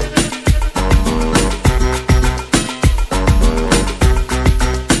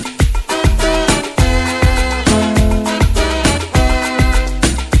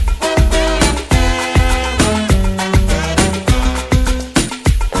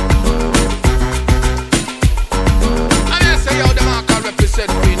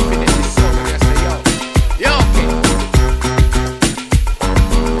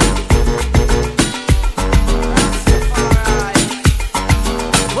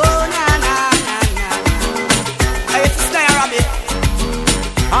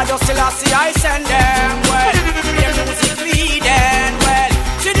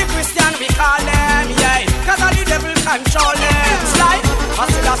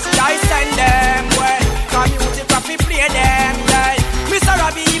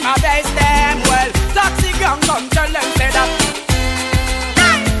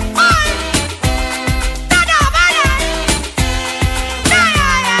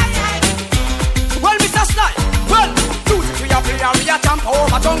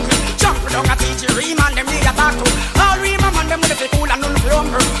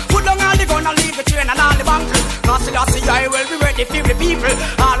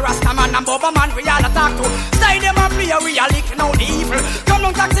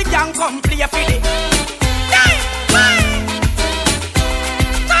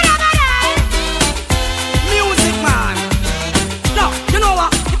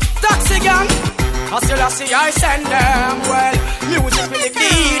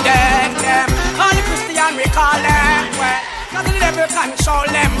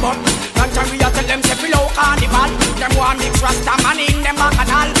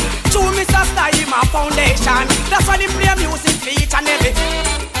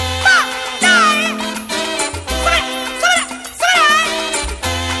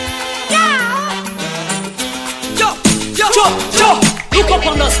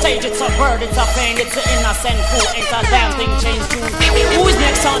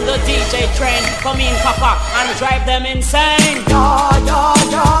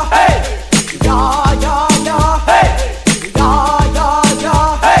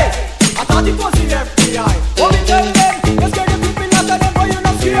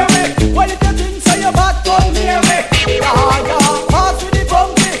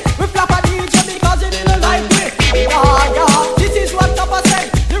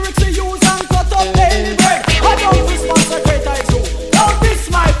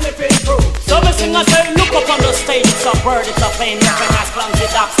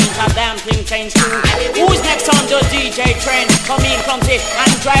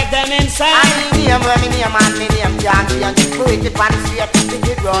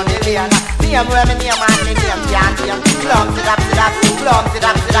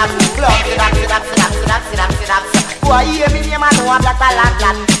 a hear me name and know I'm like a land.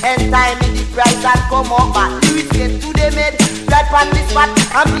 And time me the price and come up back. We get to the mid, right on the spot.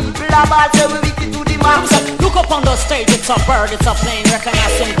 And people are bad, so we wicked to the max. Look up on the stage, it's a bird, it's a plane.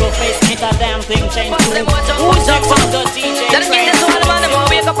 Recognize simple face, ain't a damn thing change. Who's next on the DJ train? Dedicated to all the man, them all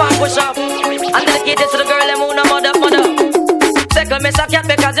wake up and push up. And dedicated to the girl, them who no mother. Second, miss a cat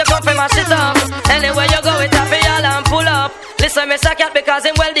because you come from my shit up. Anywhere you go, it's happy all and pull up. Listen, miss a cat because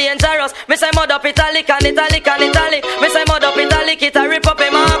him well dangerous. Miss I mud up italic and italic and italic. Miss I mud up italic, it a rip up a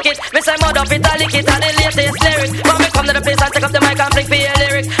market. Miss I mud up italic, it a the latest lyrics. When me come to the place and take up the mic and flick for your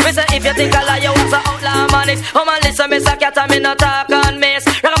lyrics. Miss I if you think I lie, you was a outlaw manics. Oh man, listen, miss a cat and me no talk and miss.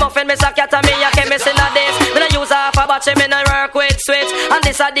 Ragamuffin, miss a cat and me a chemist in a days. Me no use half a batch, me no work with switch. And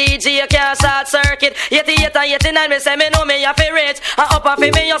this a DJ, you can't start circuit. 88 and 89, me say me know me a fi rich. And up and fi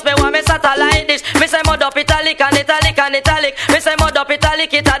me just me want me satellite dish. Me say mud up italic and italic and italic. Me say mud up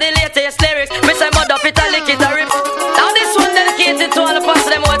italic, it a the latest lyrics. Me say mud up italic, it a rip. Now this one dedicated to all the past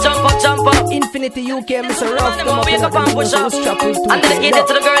them who jump up. Infinity UK, Mr. Rough. Them who wake up and push up. And dedicated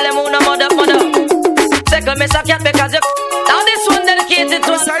to the girl them who no mud up. Second, miss a cat because you. Now this one dedicated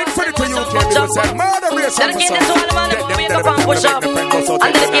to Infinity UK, dedicated to all the man who wake up and push up.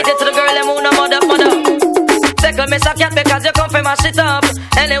 And dedicated to the girl them who no mud up. Second, miss a cat because you come from my shit up.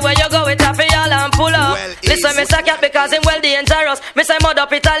 Anywhere you go, it's happy all and pull up. Listen, miss a cat because him well dangerous. Miss I mud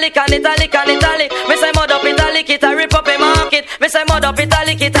up italic and italic and italic. Miss I mud up italic, it a rip up a market. Miss I mud up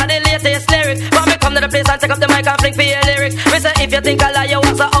italic, it a the latest lyrics. When me come to the place and take up the mic and flick for your lyrics. Miss I if you think I lie, you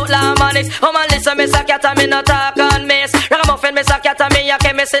was a outlaw manics. Oh man, listen, miss a cat and me no talk and miss. Ragamuffin, miss a cat and me a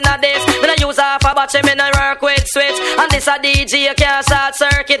chemist in a days. Me no use half a batch, me no work with switch. And this a DJ, you can't start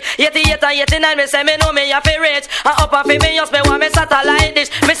circuit. 88 and 89, me say me know me a fi rich. And up and fi me just me want me satellite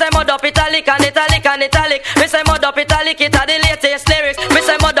dish. Me say mud up italic and italic and italic. Me say mud up italic, it a the latest lyrics. Me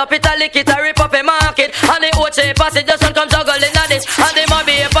say mud up italic, it a rip up a market. And the Oche passage just don't come juggling at this. And the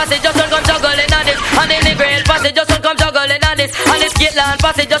Mobby passage just don't come juggling at this. And the Negril passage just don't come juggling at this. And the Skitland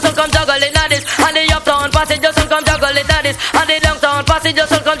passage just don't come juggling at this. And the Uptown passage just don't come juggling at this. And the Downtown passage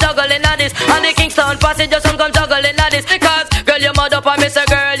just don't come juggling at this. And the Kingston passage just don't come juggling at this. Because girl you mud up and me say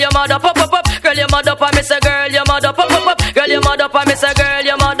girl you mud up up. Girl you mud up and me say girl you mud up up. Girl you mud up and me say girl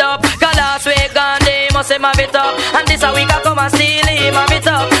you mud up. Cause last week Gandhi must say my bit up. And this a week I come and steal him a bit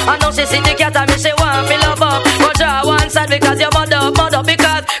up. And now she see the cat and me she want fill up up. But draw one side because you mud up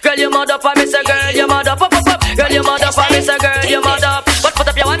because girl you mud up and me say girl you mud up up. Girl you mud up and me say girl you mud up. But put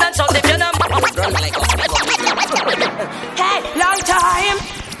up your hand and shout if you know. Hey, long time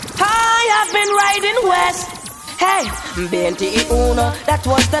I have been riding west. Hey, 21, that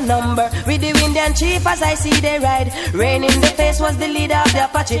was the number. With the Indian chief as I see they ride. Rain in the face was the leader of the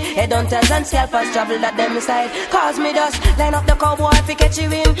Apache. Headhunters and scalpers travel at them side. Cause me dust, line up the cowboy fi catch you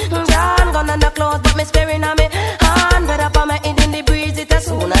in. John gun on the clothes but me sparing on me hand. But up on my head in the breeze it as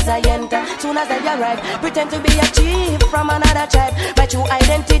soon as I enter, soon as I arrive. Pretend to be a chief from another tribe. My true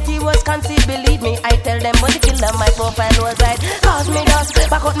identity was concealed, believe me. I tell them but the killer my profile was right. Cause me dust,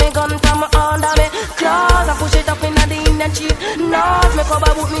 back out me gun from under me claws. I push it up in the Indian chief nose. Me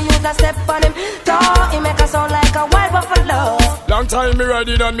cover boot me use a step on him toe. He make a sound like a wild buffalo. Long time me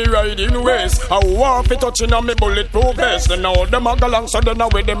riding and me riding ways. I walk fi touching on me bulletproof vest. Then now them a go long so then now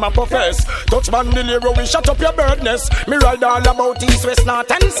with them a profess. Touch bandolero we shut up your bird nest. Me ride all about east, west,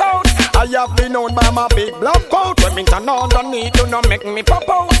 north and south. I have been known by my big black coat. Remington underneath do not make me pop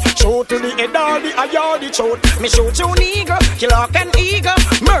out. Shoot to the head or the eye or the throat. Me shoot you nigga, kill hawk and eagle.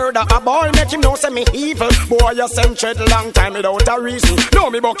 Murder a boy make him know say me evil. Boy you send tread long time without a reason. Know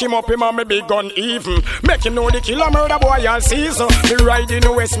me buck him up him and me big gun even. Make him know the killer murder boy all season. Me ride in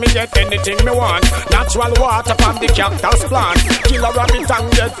the west me get anything me want. Natural water from the cactus plant. Kill a rabbit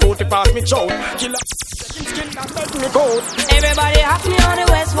and get food pass me choke. Kill a skin and let me go. Everybody ask me on the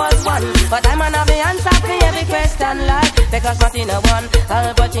west was one, but I'm an have the answer for every question like. Because Martina one,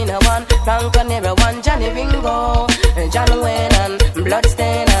 Al Pacino one, Franco Nero one, Johnny Ringo, John Wayne and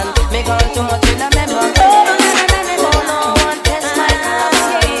Bloodstain and me gone too much in a memory. No one test my heart.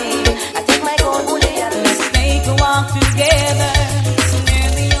 I take my gold bullion. Let's take a walk together near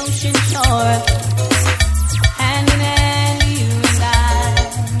the ocean shore, hand in hand, you and I.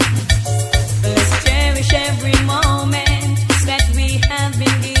 Let's cherish every moment that we have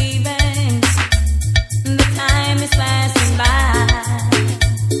been given. The time is passing by.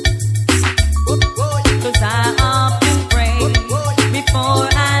 'Cause I often pray before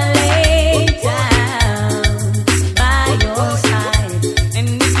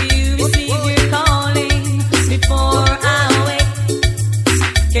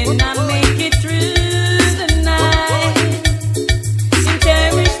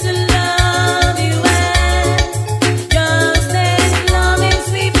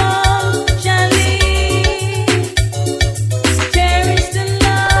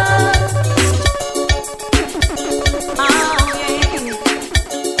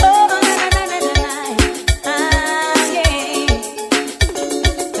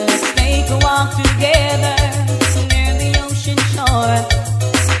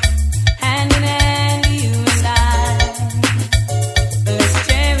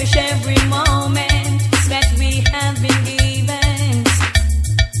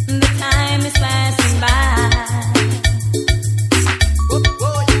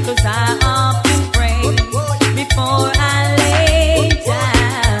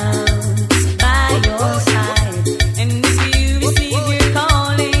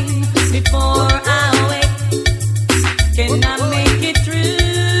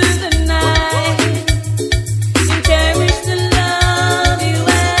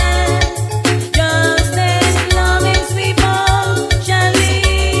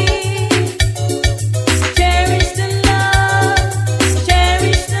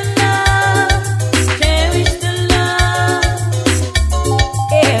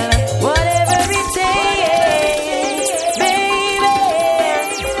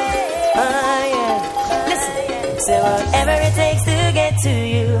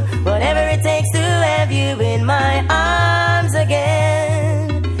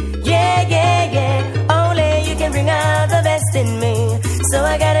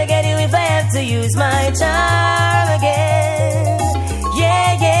use my charm again.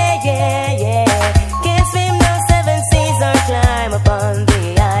 Yeah, yeah, yeah, yeah. Can't swim no 7 seas or climb upon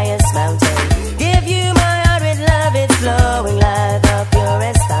the highest mountain. Give you my heart with love, it's flowing like the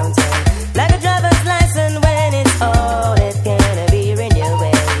purest fountain. Like a driver's license when it's all it can be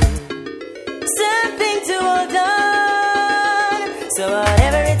renewing. Something to hold on. So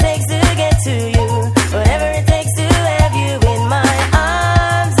whatever it takes to get to you, whatever it takes to have you in my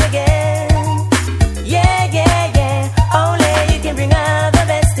arms again. Yeah, yeah, yeah. Only you can bring out the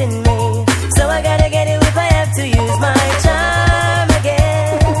best in me. So I gotta get it if I have to use my charm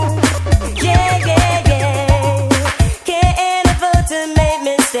again. Yeah, yeah, yeah. Can't afford to make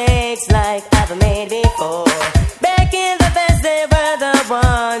mistakes like I've made before. Back in the past, they were the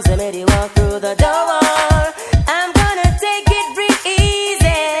ones that made you walk through the door. I'm gonna take it real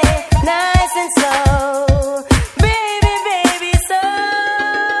easy, nice and slow. Baby, baby, so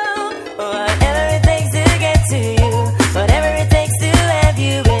whatever it takes to get to you, whatever it takes to have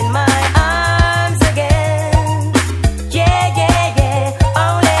you in my arms again. Yeah, yeah, yeah.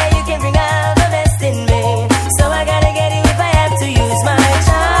 Only you can bring out the best in me. So I gotta get it if I have to use my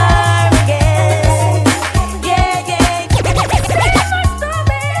charm again. Yeah, yeah.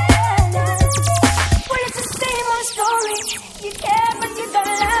 Well, it's the same old story. You care, but you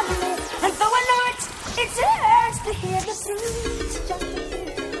don't love me. And though I know it hurts to hear the truth. Just the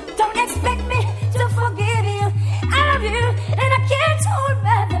truth. Don't expect me to forgive you. I love you, and I can't hold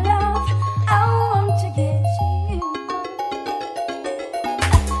back the love I want to give to you.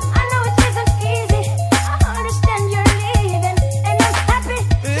 I know it isn't easy. I understand you're leaving, and I'm happy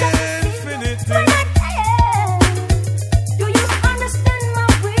just to see you when I can. Do you understand my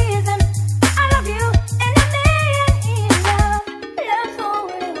reason? I love you, and I'm in love. Love's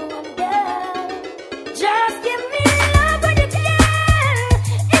only one girl. Just give me love when you can.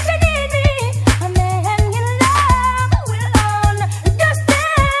 If you need me, a man in love will understand.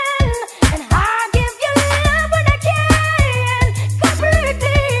 And I'll give you love when I can.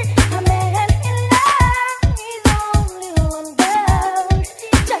 Completely, a man in love. He's only one girl,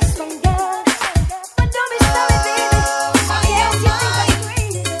 just one girl. But don't be sorry, baby. Yes, you think I'm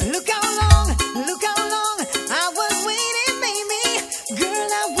crazy. Look how long I was waiting, baby. Girl,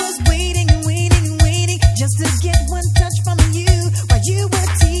 I was waiting just to get one touch from you. While you were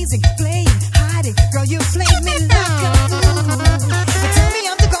teasing, playing, hiding. Girl, you played me like a fool. You told me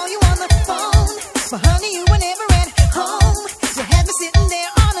I'm to call you on the phone, but honey, you were never at home. You had me sitting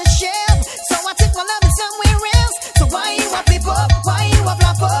there on a shelf, so I took my loving somewhere else. So why you up flip up? Why you up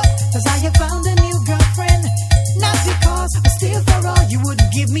flop up? 'Cause I have found a new girlfriend. Not because, but still for all you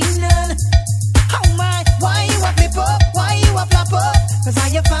wouldn't give me none. Oh my, why you up flip up? Why you up flop up? 'Cause I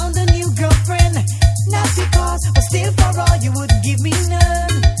have found a new girlfriend. Not because, but still for all you wouldn't give me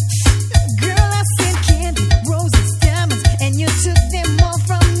none. Girl, I sent candy, roses, diamonds, and you took them all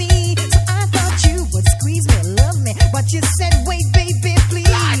from me. So I thought you would squeeze me, love me, but you said, wait, baby, please.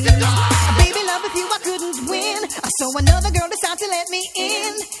 Baby, love with you I couldn't win. So another girl decided to let me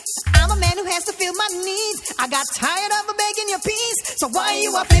in. I'm a man who has to fill my needs. I got tired of begging your peace. So why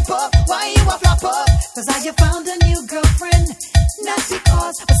you a flip up? Why you a flop up? 'Cause I have found a new girlfriend. Not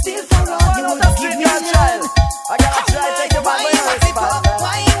because, but still for all you would give me none. I gotta try to take you back where you respond.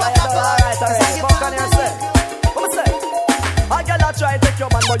 Why you a flop up? Alright, fuck on yourself. What me say? I gotta try to take your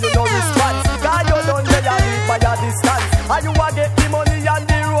man, but you no response. 'Cause you don't get your lead by your distance. And you a get the money and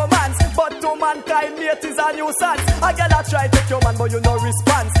the romance, but to mankind mate is a nuisance. I gotta try to take your man, but you no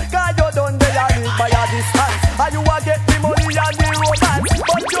response. 'Cause you don't get your lead by your distance. And you a get the money and the romance,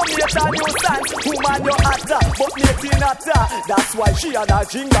 but you mate a nuisance. Woman you hotter, but mate in hotter. That's why she and her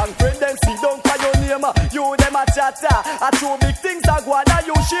jing and friend them sit down for your name. You them a chatter. I two big things are going on.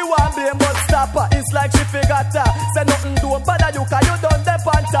 You she want blame but stop her. It's like she forgot her. Say nothing don't bother you 'cause you done them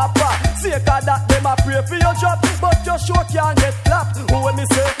on top her. Say 'cause that them a pray for your job, but your show can't get flapped. Who when me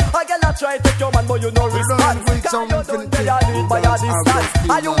say I gotta try to take your man, but you no response. 'Cause you don't get your lead by your distance.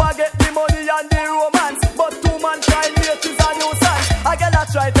 And you a get the money and the romance, but two man try mate is a nuisance. I gotta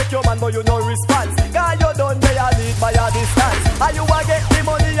try to take your man, but you no response. 'Cause you don't get your lead by your distance. And you a get the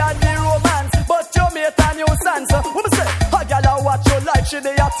money and the romance, but your mate a nuisance. What me say? I gotta watch your life, she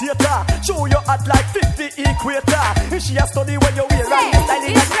dey a theater. Show you at like 50 equator. She a study when you wear and you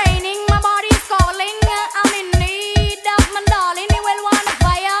styling. It's raining, my body's calling. I'm in need of my darling. He will want a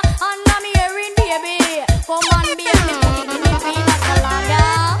fire, and I'm hearing baby. Come on, baby, give me pina colada.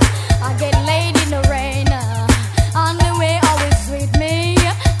 I get laid in the rain, and the way always sweet me.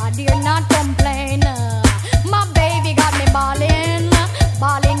 I dare not complain. My baby got me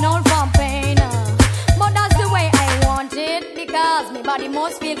balling out from pain. But that's the way I want it, because my body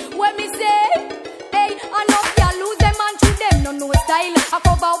must feel when me say. no no style. I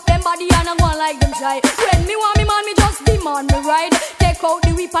cover up them body and I go on like them shy. When me want me man, me just demand me ride. Take out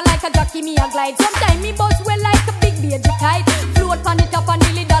the whipper like a jockey, me a glide. Sometimes me buzz well like a big baby kite. Float pan it up and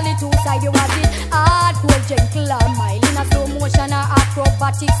dilly dally two side. You want it hardcore, gentle or mild. In a slow motion or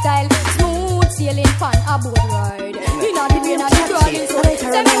acrobatic style. Smooth sailing pan a boat ride. In a the rain and the crawling so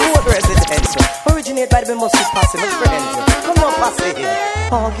road residence originate by the most passive friends. Come on, passive.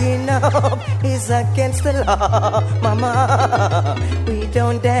 Hugging up is against the law, mama. We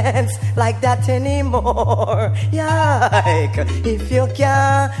don't dance like that anymore. Yike, if you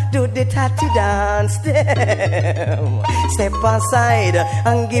can't do the tatty dance, them step aside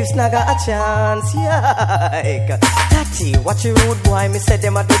and give Snagga a chance. Yike, tatty, watch your rude boy. Me said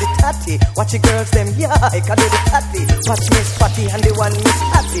them a do the tatty. Watch your girls them yike, I do the tatty. Watch Miss Patty and the one Miss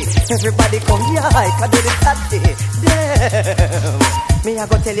Patty. Everybody come yike, I do the tatty. Damn. Me I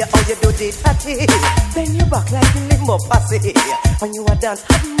go tell you how you do the tatty. Bend your back like the limbo posse. When you a dance,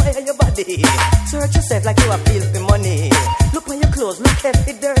 admire your body. Search yourself like you a feel for money. Look on your clothes, look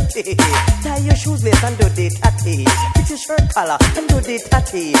heavy dirty. Tie your shoes lace and do the tatty. Fix your shirt collar and do the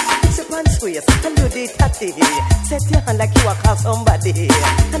tatty. Fix your pants waist and do the tatty. Set your hand like you a call somebody.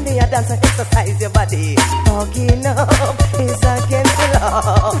 And then you dance and exercise your body. Hugging up is against the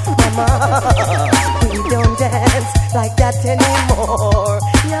law, mama. We don't dance like that anymore.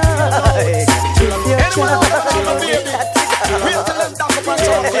 Yeah, if you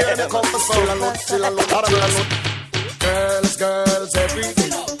girls every day.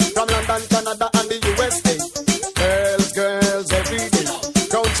 From London, Canada, and the USA. Girls every day.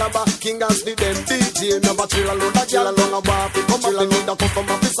 Crown Shabba, King as the them DJ. Never chill alone, that girl alone a waffy. Come up, they need a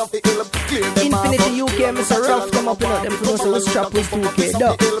customer, piece of the ill. Clear them off. Infinity UK, Mr. Rough, them up, you know, them to know so we strap with 2K,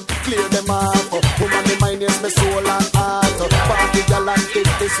 dog. Clear them off. Woman, the mind is my soul and heart. Party girl and kick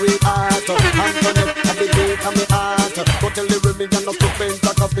the sweetheart. I'm connect at the gate of my heart. Go tell the women and not to paint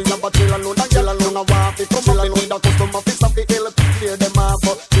that up in a chill alone, that girl alone a waffy. Come up, they need a customer, piece of the ill. Clear them off.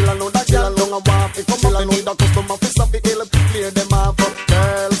 Chill alone, that girl alone a waffy. Come up, they need a customer, piece of the ill. Clear them off.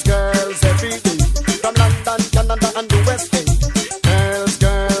 Girls every day. From London, Canada, and the West End.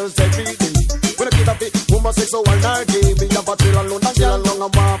 Girls every day. When I get up it, woman say so all night. Me have a chill alone, that girl alone a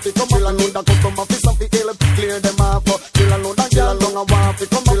waffy. Come chill alone, that customer, piece of the ill. Clear them off. Chill alone, that girl alone a waffy.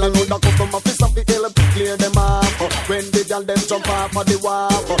 Come chill alone, that customer, piece of the ill. Clear them off. When the girl them jump off of the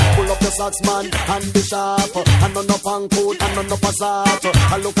wharf, pull up the socks man and the sharp, and none up on coat and none up a salt.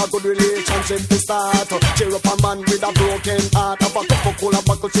 I look a good relationship to start. Cheer up a man with a broken heart. Have a cup of cola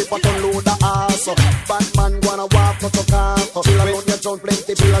buckle chip and unload the ass. Bad man wanna walk but you can't. Chill alone, you don't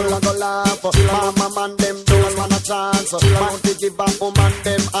plenty, chill alone, go laugh. Mama man them don't want a chance. Man to give a woman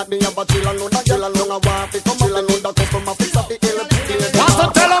them at the other. Chill alone, chill alone, a walk. Come chill alone, the customer fix up the ill. What's the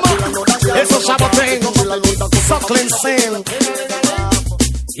tell 'em? It's a Shabba thing. Suckling sing.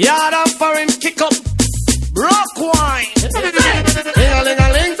 Yard and foreign kick up. Rock wine.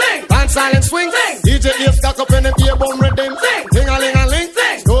 Ling-a-ling-a-ling. Dance silent swing. DJ ears cock up in the beer bomb rhythm. Ling-a-ling-a-ling.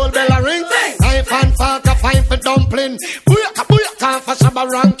 Gold bell a ring. Knife and fork a fine for dumpling. Booyaka booyaka for Shabba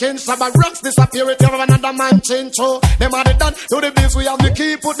ranking. Shabba rocks disappear if you have another man change. So them are the done to the biz. We have the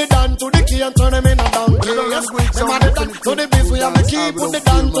key. Put the down to the key and turn them in a donkey. Them are the done to the biz. We have the key. Put the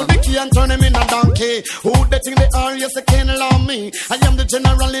down to the key and turn them in a donkey. Who they think they are? Yes, they can't allow me. I am the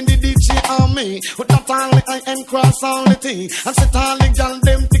general in the DJ army. With that only I am cross all the T. And set all the gal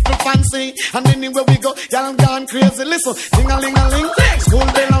them tickle fancy. And anywhere we go, y'all gone crazy. Listen, ding-a-ling-a-ling, school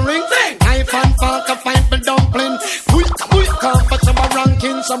bell a ring, knife and fork a fine for dumpling. Come for Shabba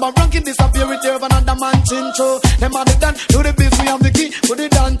ranking disappear with you another man chin. So them are the done to the biz, we have the key. Put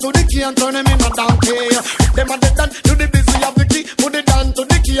it down to the key and turn them in a donkey. Them are the done to the biz, we have the key. Put it down to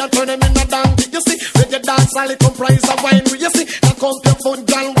the key and turn them in a donkey. You see, when you dance, all it comprise of wine. You see, now come your foot,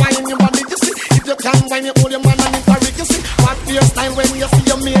 girl, wine your body. You see, if you can wine, you hold your man and it. You see, what your style when you see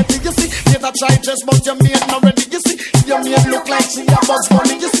your mate. You see, later try just but your mate not ready. You see, your mate look like she a Bugs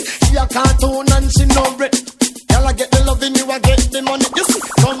Bunny. You see, she a cartoon and she no ready. Girl, I get the loving, you I get the money. You see,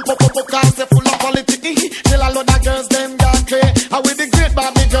 come pop cars they full of quality. Till a lot of girls them gone crazy. And with the great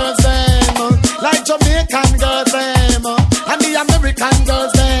Barbie girls them, like Jamaican girls them, and the American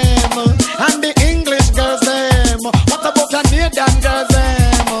girls them, and the English girls them. What about Canadian girls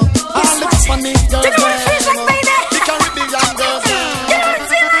them? All the Spanish girls them. The Caribbean girls them. You know what it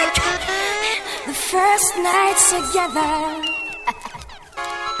feel like? The first night together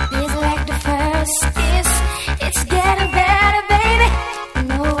is like the first kiss. It's getting better, baby.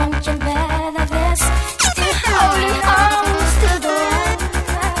 No one can better this. Still holding on, still the one.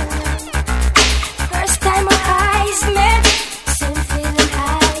 First time our eyes met, same feeling I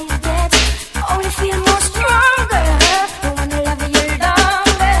get. Only feel more stronger when you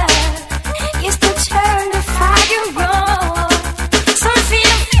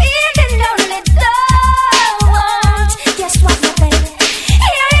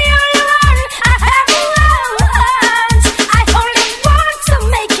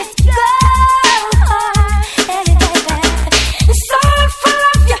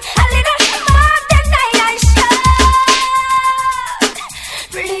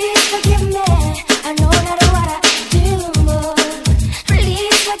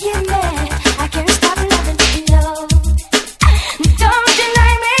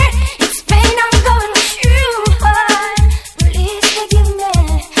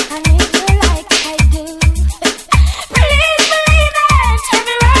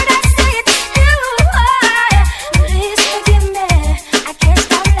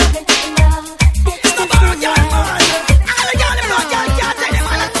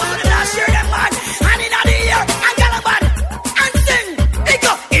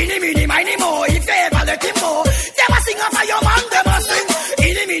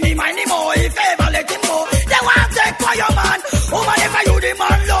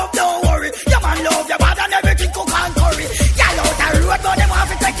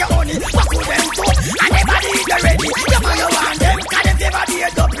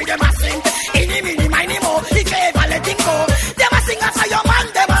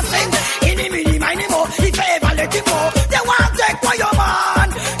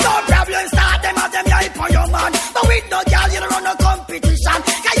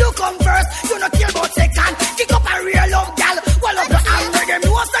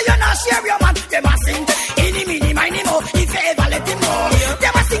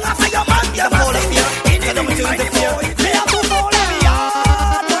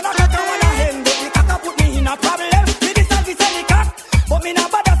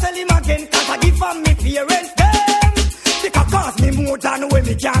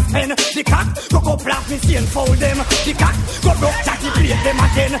couple of me and fold them. The cock go broke, chatty plate them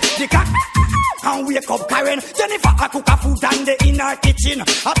again. The cock and wake up Karen. Jennifer a cook a food and they in her kitchen.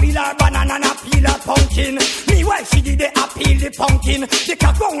 A peel her banana and a peel her pumpkin. Meanwhile she did a peel the pumpkin. The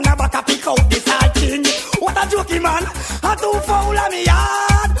cock round her back a pick out the salting. What a jokey man, a too foul of me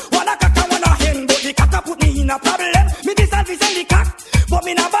yard. One a cock and one a hen, but the cock a put me in a problem. Me this and this and the cock, but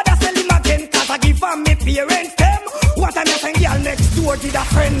me never bother sell him again. Cause I give her me parents them. One time I send girl next door did a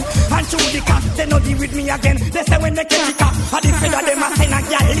friend. And show the cock, they no deal with me again. They say when they catch the cock, I the figure them a send a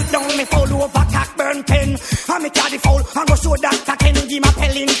girl lick down me fall over cock burn pen. And me carry the foul and go show Dr. Kenny give my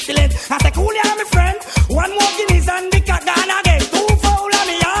pelling silent. I say cool ya me friend, one more guineas and the cock gone again. Two foul on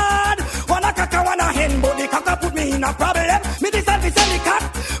me yard. One a cock and one a hen, but the cock a put me in a problem. Me this and this and the cock,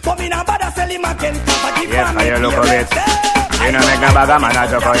 but me not bother sell him again. Cause I give her me look of it. You know make no bag of man a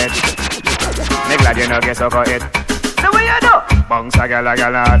joke of it. Me glad you know get so for it. The way you do. Bounce a gal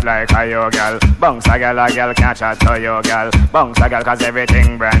not like a yo gal. Bounce a gal can't chat to yo gal. Bounce a gal cause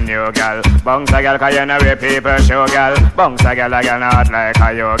everything brand new gal. Bounce a gal cause you know where people show gal. Bounce a gal not like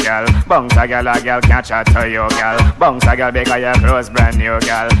a yo gal. Bounce a gal can't chat to yo gal. Bounce a gal because your clothes brand new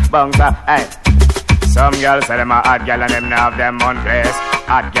gal. Bounce a, hey. Some girls say them a hot girl and them not have them on place.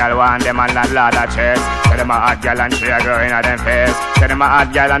 Hot girl want them and lot of chest. Say them a hot girl and she a girl in a them face. Say them a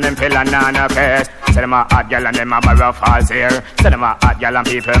hot girl and them pill and nana face. Say them a hot girl and them a borrow false here. Say them a hot girl and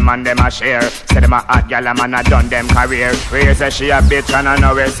people man them a share. Say them a hot girl and man a done them career. We say she a bitch and I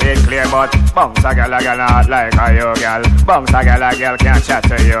know we see it clear. But bounce a girl not like a yo girl. Bounce a girl can't chat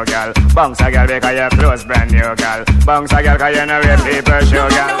to you girl. Bounce a girl because your clothes brand new girl. Bounce a girl cause you know where people show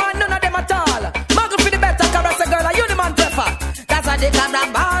girl. None of them at all. Muggle for the better caress a girl and you the man prefer. That's why they got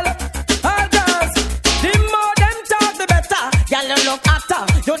that ball. All girls, the more them talk the better. Girl you look hotter,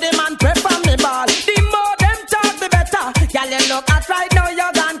 you the man prefer me ball. The more them talk the better. Girl you look hot right now you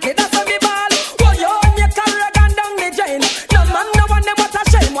gone kid that's on me ball. Whoa yo, you carry a gun down the drain. No man no one them what a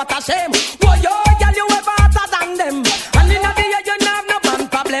shame, what a shame. Whoa yo, girl you ever hotter than them. And in the year you no have no man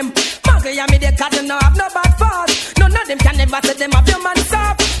problem. Muggle ya me the cause you no have no bad fault. None of them can never say them have your man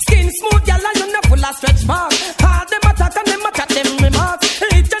soft. Skin smooth girl and you no full of stretch mark. All them attack and them attack them remarks.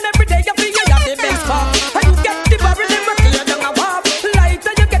 Each and every day you feel you have the best part. And you get the barrel them rock you down a warp.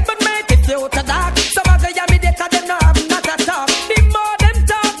 Lighter you get but make it you to dark. Some of them me they cause them no have not a talk. The more them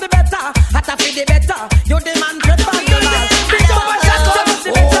talk the better. Hotter for the better. You the man prefer the man. The more shot up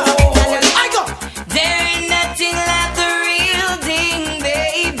the better. I go. There ain't nothing like the real thing,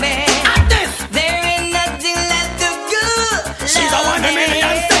 baby. There ain't nothing like the good. She's a 1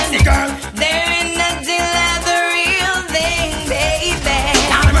 million sexy girl. There ain't nothing like the real thing, baby.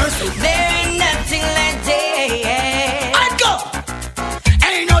 There ain't nothing like that. I go.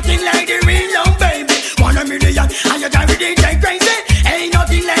 Ain't nothing like the real love, baby. 1 million and you drive it ain't crazy. Ain't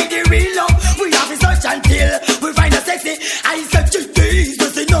nothing like the real love. We have to search until we find a sexy. I said to this,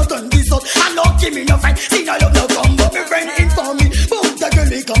 but see not on this out. I don't give me no friend. See no love no come, but my friend inform me. Boom, the girl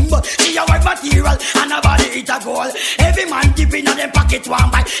me come, but she a white material and her body it a gold. Every man dipping on them pocket one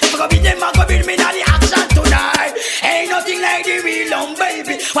bite. If I go beat them, I go beat me now the action tonight. Ain't nothing like the real love,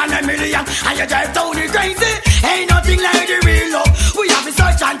 baby. 1 million and you drive down the crazy. Ain't nothing like the real love. We have to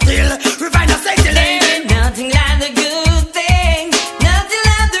search until we find a sexy lady. Nothing like the good thing. Nothing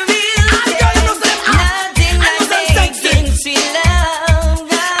like the real thing. Nothing like making sweet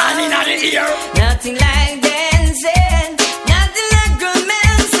love. And in the ear. Nothing like dancing. Nothing like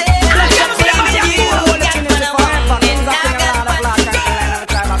romancing. I got what I want and I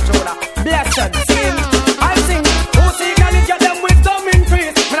got what you Blessed sing, I sing. Who see girl it get them wisdom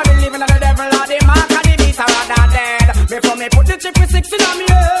increase. Me not believe in the devil or the mark or the beast or rather dead. Before me put the chip with 6 in me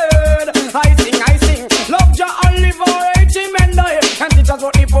head. I sing. Love Jah and live for 80 men die. And teach us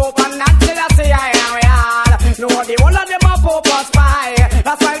what the Pope and not till I say I am real. Know the whole of them a Pope or spy.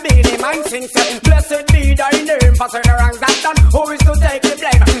 That's why Beenie Man sing say, blessed be thy name. For certain wrongs that done, who is to take the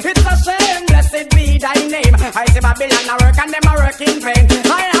blame? It's a shame, blessed be thy name. I see Babylon a work and them a work in vain.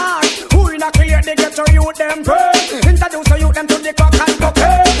 I heart, who in a clear they get to youth them pray. Introduce the youth them to the cock and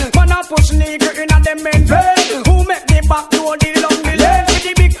cocaine. Man a push nigger in a them main vein. Who make the back door the long the lane. With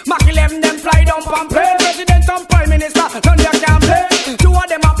the big Mackie them fly down from plane. President and prime minister, none you can play. 2 of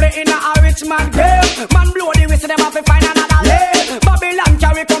them a play in a rich man game. Man blow the whistle them have to find another lane. Babylon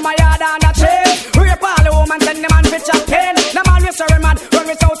carry come my yard and a chain. Rape all the woman send them man for chop pain. Them always sorry man when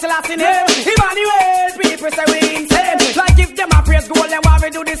we so still in him. Emmanuel people say we insane. Like if them a praise gold then why we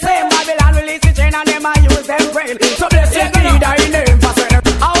do the same. Babylon release the chain and them a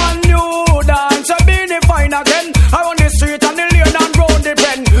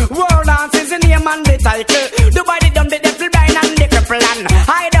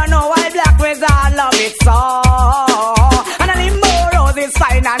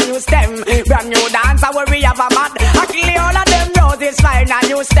and new stem. Brand new dance, where we have a mad. I kill all of them roses fine and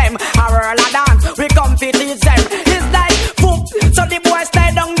new stem. A whirl a dance, we come to teach them. It's like poop, so the boys stay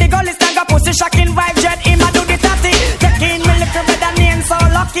down the gully, stand up pussy shocking vibe, jet him a do the tatty. Taking me little better name so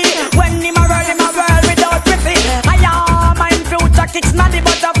lucky. When him a whirl without pretty. I am my future kicks not the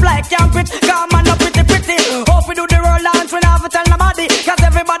butterfly can't quit. Come on up pretty. Hope we do the roll dance, we never tell nobody. Cause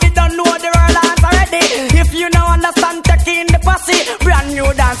everybody don't know the roll dance already. If you don't understand, taking the posse. Brand new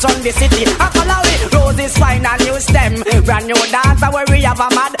dance on the city. I follow it, roses fine and new stem. Brand new dance where we have a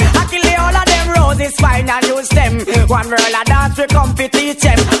mad. I kill all of them roses fine and new stem. One roll a dance, we come to teach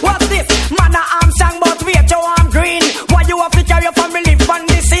them. What's this? Man a Armstrong, but wait your arm green. Why you have to carry your family on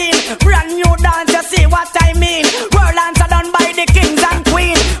the scene? Brand new dance, you see what I mean. World dance are done by the kings and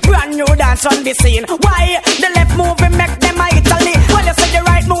queens. Brand new dance on the scene. Why? The left move it make them a Italy. Well, you say the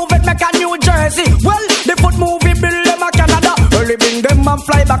right move it make a New Jersey. Well, the foot move it build them a Canada. Well, we bring them and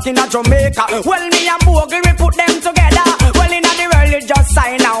fly back in a Jamaica. Well, me and Bogle we put them together. Well, in the world you just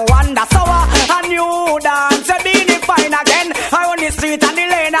sign and wonder. So a new dance, you be the fine again. Around the street and the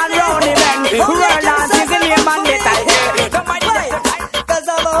lane and round the bend. World dance is the name and the title. Cause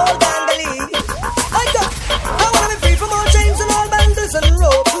I'm a whole gangly. I wanna be free from all chains and all bandits and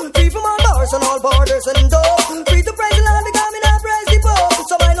ropes. Free from all bars and all borders and doors. Free to praise the Lord because me not praise the Pope.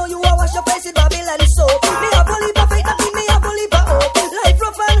 So I know you will wash your face with Babylon soap. Me have a leap of faith, that mean me have a leap of hope. Life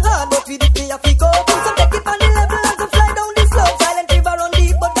rough and hard, but with it me have to cope. So take it on the level and to fly down the slope. Silent river run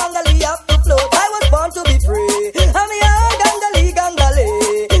deep, but gangali have to float. I was born to be free. I'm a gangali. I'm a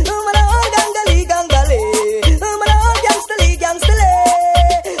gangali. I'm a gangsta lay.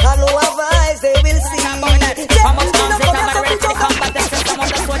 I know our eyes, they will see. How much time they come and ready to come back? They say someone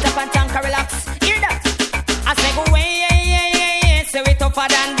just watch up and tank and relax. Hear that? I say go away, say we tougher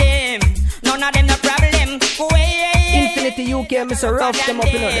than them. None of them no problem. Go away. Infinity UK, Mr. Rough them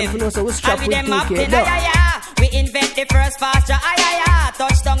up in them. You know, so we strap with 2K. We invent the first faster.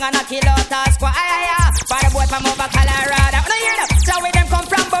 Touchdown and a kilo task. By the boy from over Colorado. No hear that? So where them come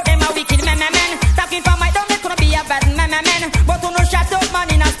from? But them a wicked men. Talking from my don't make gonna be a bad man. But who no shut up man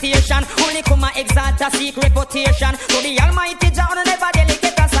in a station. Only come and exalt a sick reputation. To the Almighty John never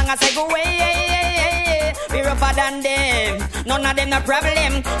delicate a song. I say go away. We rougher than them. None of them no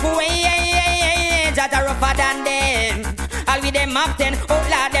problem. Go away. Just rougher than them. All with them up 10.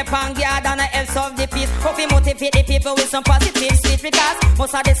 Outlaw the pangyard and the else of the peace. Hope we motivate the people with some positive speech. Because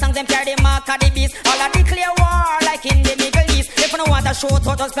most of the songs them carry the mark of the beast. All of the clear war like in the Middle East. If you don't want to show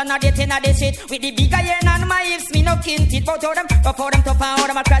totos plan a date in the shit. With the big iron and my hips, me no kin teeth. But how them, before them tough and how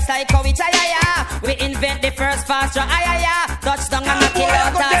them a crash like how it's We invent the first fast draw, touchdown and a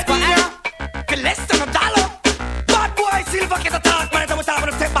killer task. Less than a dollar. Bad boy, silver get a talk, man. I'm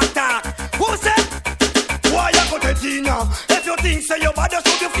talking step back talk. Who said? Why you go to Tina? If you think say your body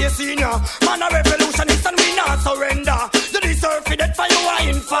should be facing ya. Man a revolutionist and we not surrender. You deserve it that for you are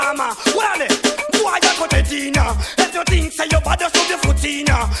informer. What are they? Why you go to Tina? If you think say your body should be footing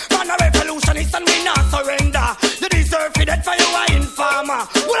ya. Man a revolutionist and we not surrender. You deserve it that for you are informer.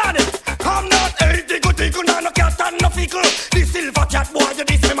 What are they? I'm not a tickle, no cat and no fickle. This silver cat boy, you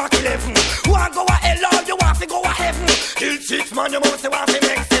this me Mark 11. Want go a hell or you want to go a heaven. Kill 6 man, you must say want to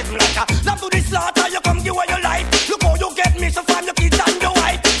make 7 like a. Love to the slaughter, you come give away your life. Look how you get me, so from your kids and your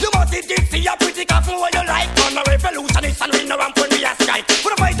wife. You must see this, see a pretty coffin where you like. On a revolutionist and we no ramp when we a strike.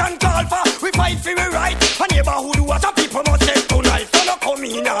 For the fight and call for, we fight for we right. A neighborhood who some people must take tonight. So no come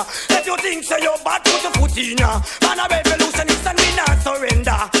in ya. If you think say you're bad, put your foot in ya. Man a revolutionist and we not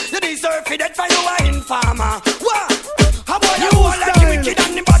surrender. You deserve it, that for you are informer. What? How about you all like you wicked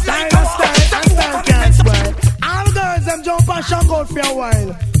and the bad like all girls them jump and shock out for a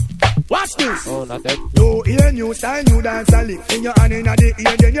while. Watch this. Oh, not that. New ear, new style, new dance and lick. In your hand in the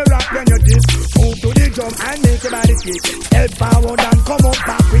ear, then you rock, then you dip. Move to the drum and make your body kick. Head forward and come up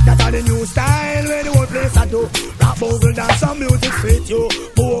back with that all the new style. Where the whole place I do. Rap, bogle, dance, some music fit you.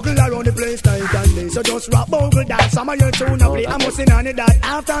 Bogle around the place night and day. So just rap, bogle, dance, some of your tune play. I'm missing on it that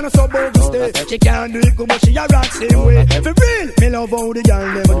after no so bogle stay. She can't do it good, but she a rock same way. For real, me love how the girl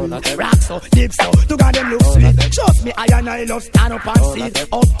never do. Rock so, dip so, to God them look sweet. Trust me, I and I love stand up and see.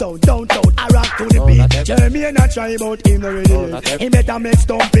 Uptown, downtown, I rock to the beat. Jeremy and I try about him already. He better make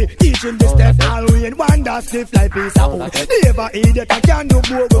stumpy, teach him the step. All we in one that stiff like piece of wood. Never idiot, I can do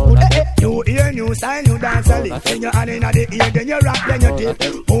more good. New ear, new style, new dance a lick. Then your hand in the ear, then you rock, then you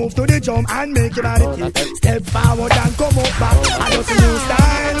dip. Move to the drum and make your body tip. Step forward and come up back. I just a new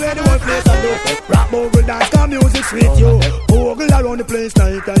style where the whole place I do. Rap, bogle, dance, come music sweet you. Bogle around the place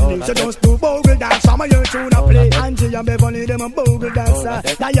night and day. So just do bogle dance, some of your tune I play. Angie, and Beverly, them a bogle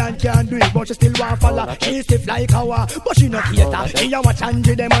dancer. Diane can't do it, but she still want follow. She stiff like our, but she no cater. She a watch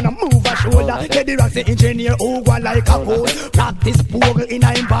Angie, them and a move her shoulder. Get the rocks, the engineer, who go like a pole. Practice bogle in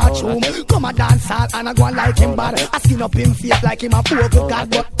a him bathroom. Come a dance hall and a go like him bad. I skin up him face like him a bogle. God,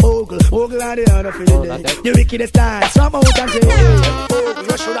 but bogle and the other for the day. The wickedest dance from out and jail. Bogle,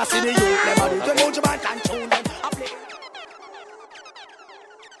 you should have seen the youth, them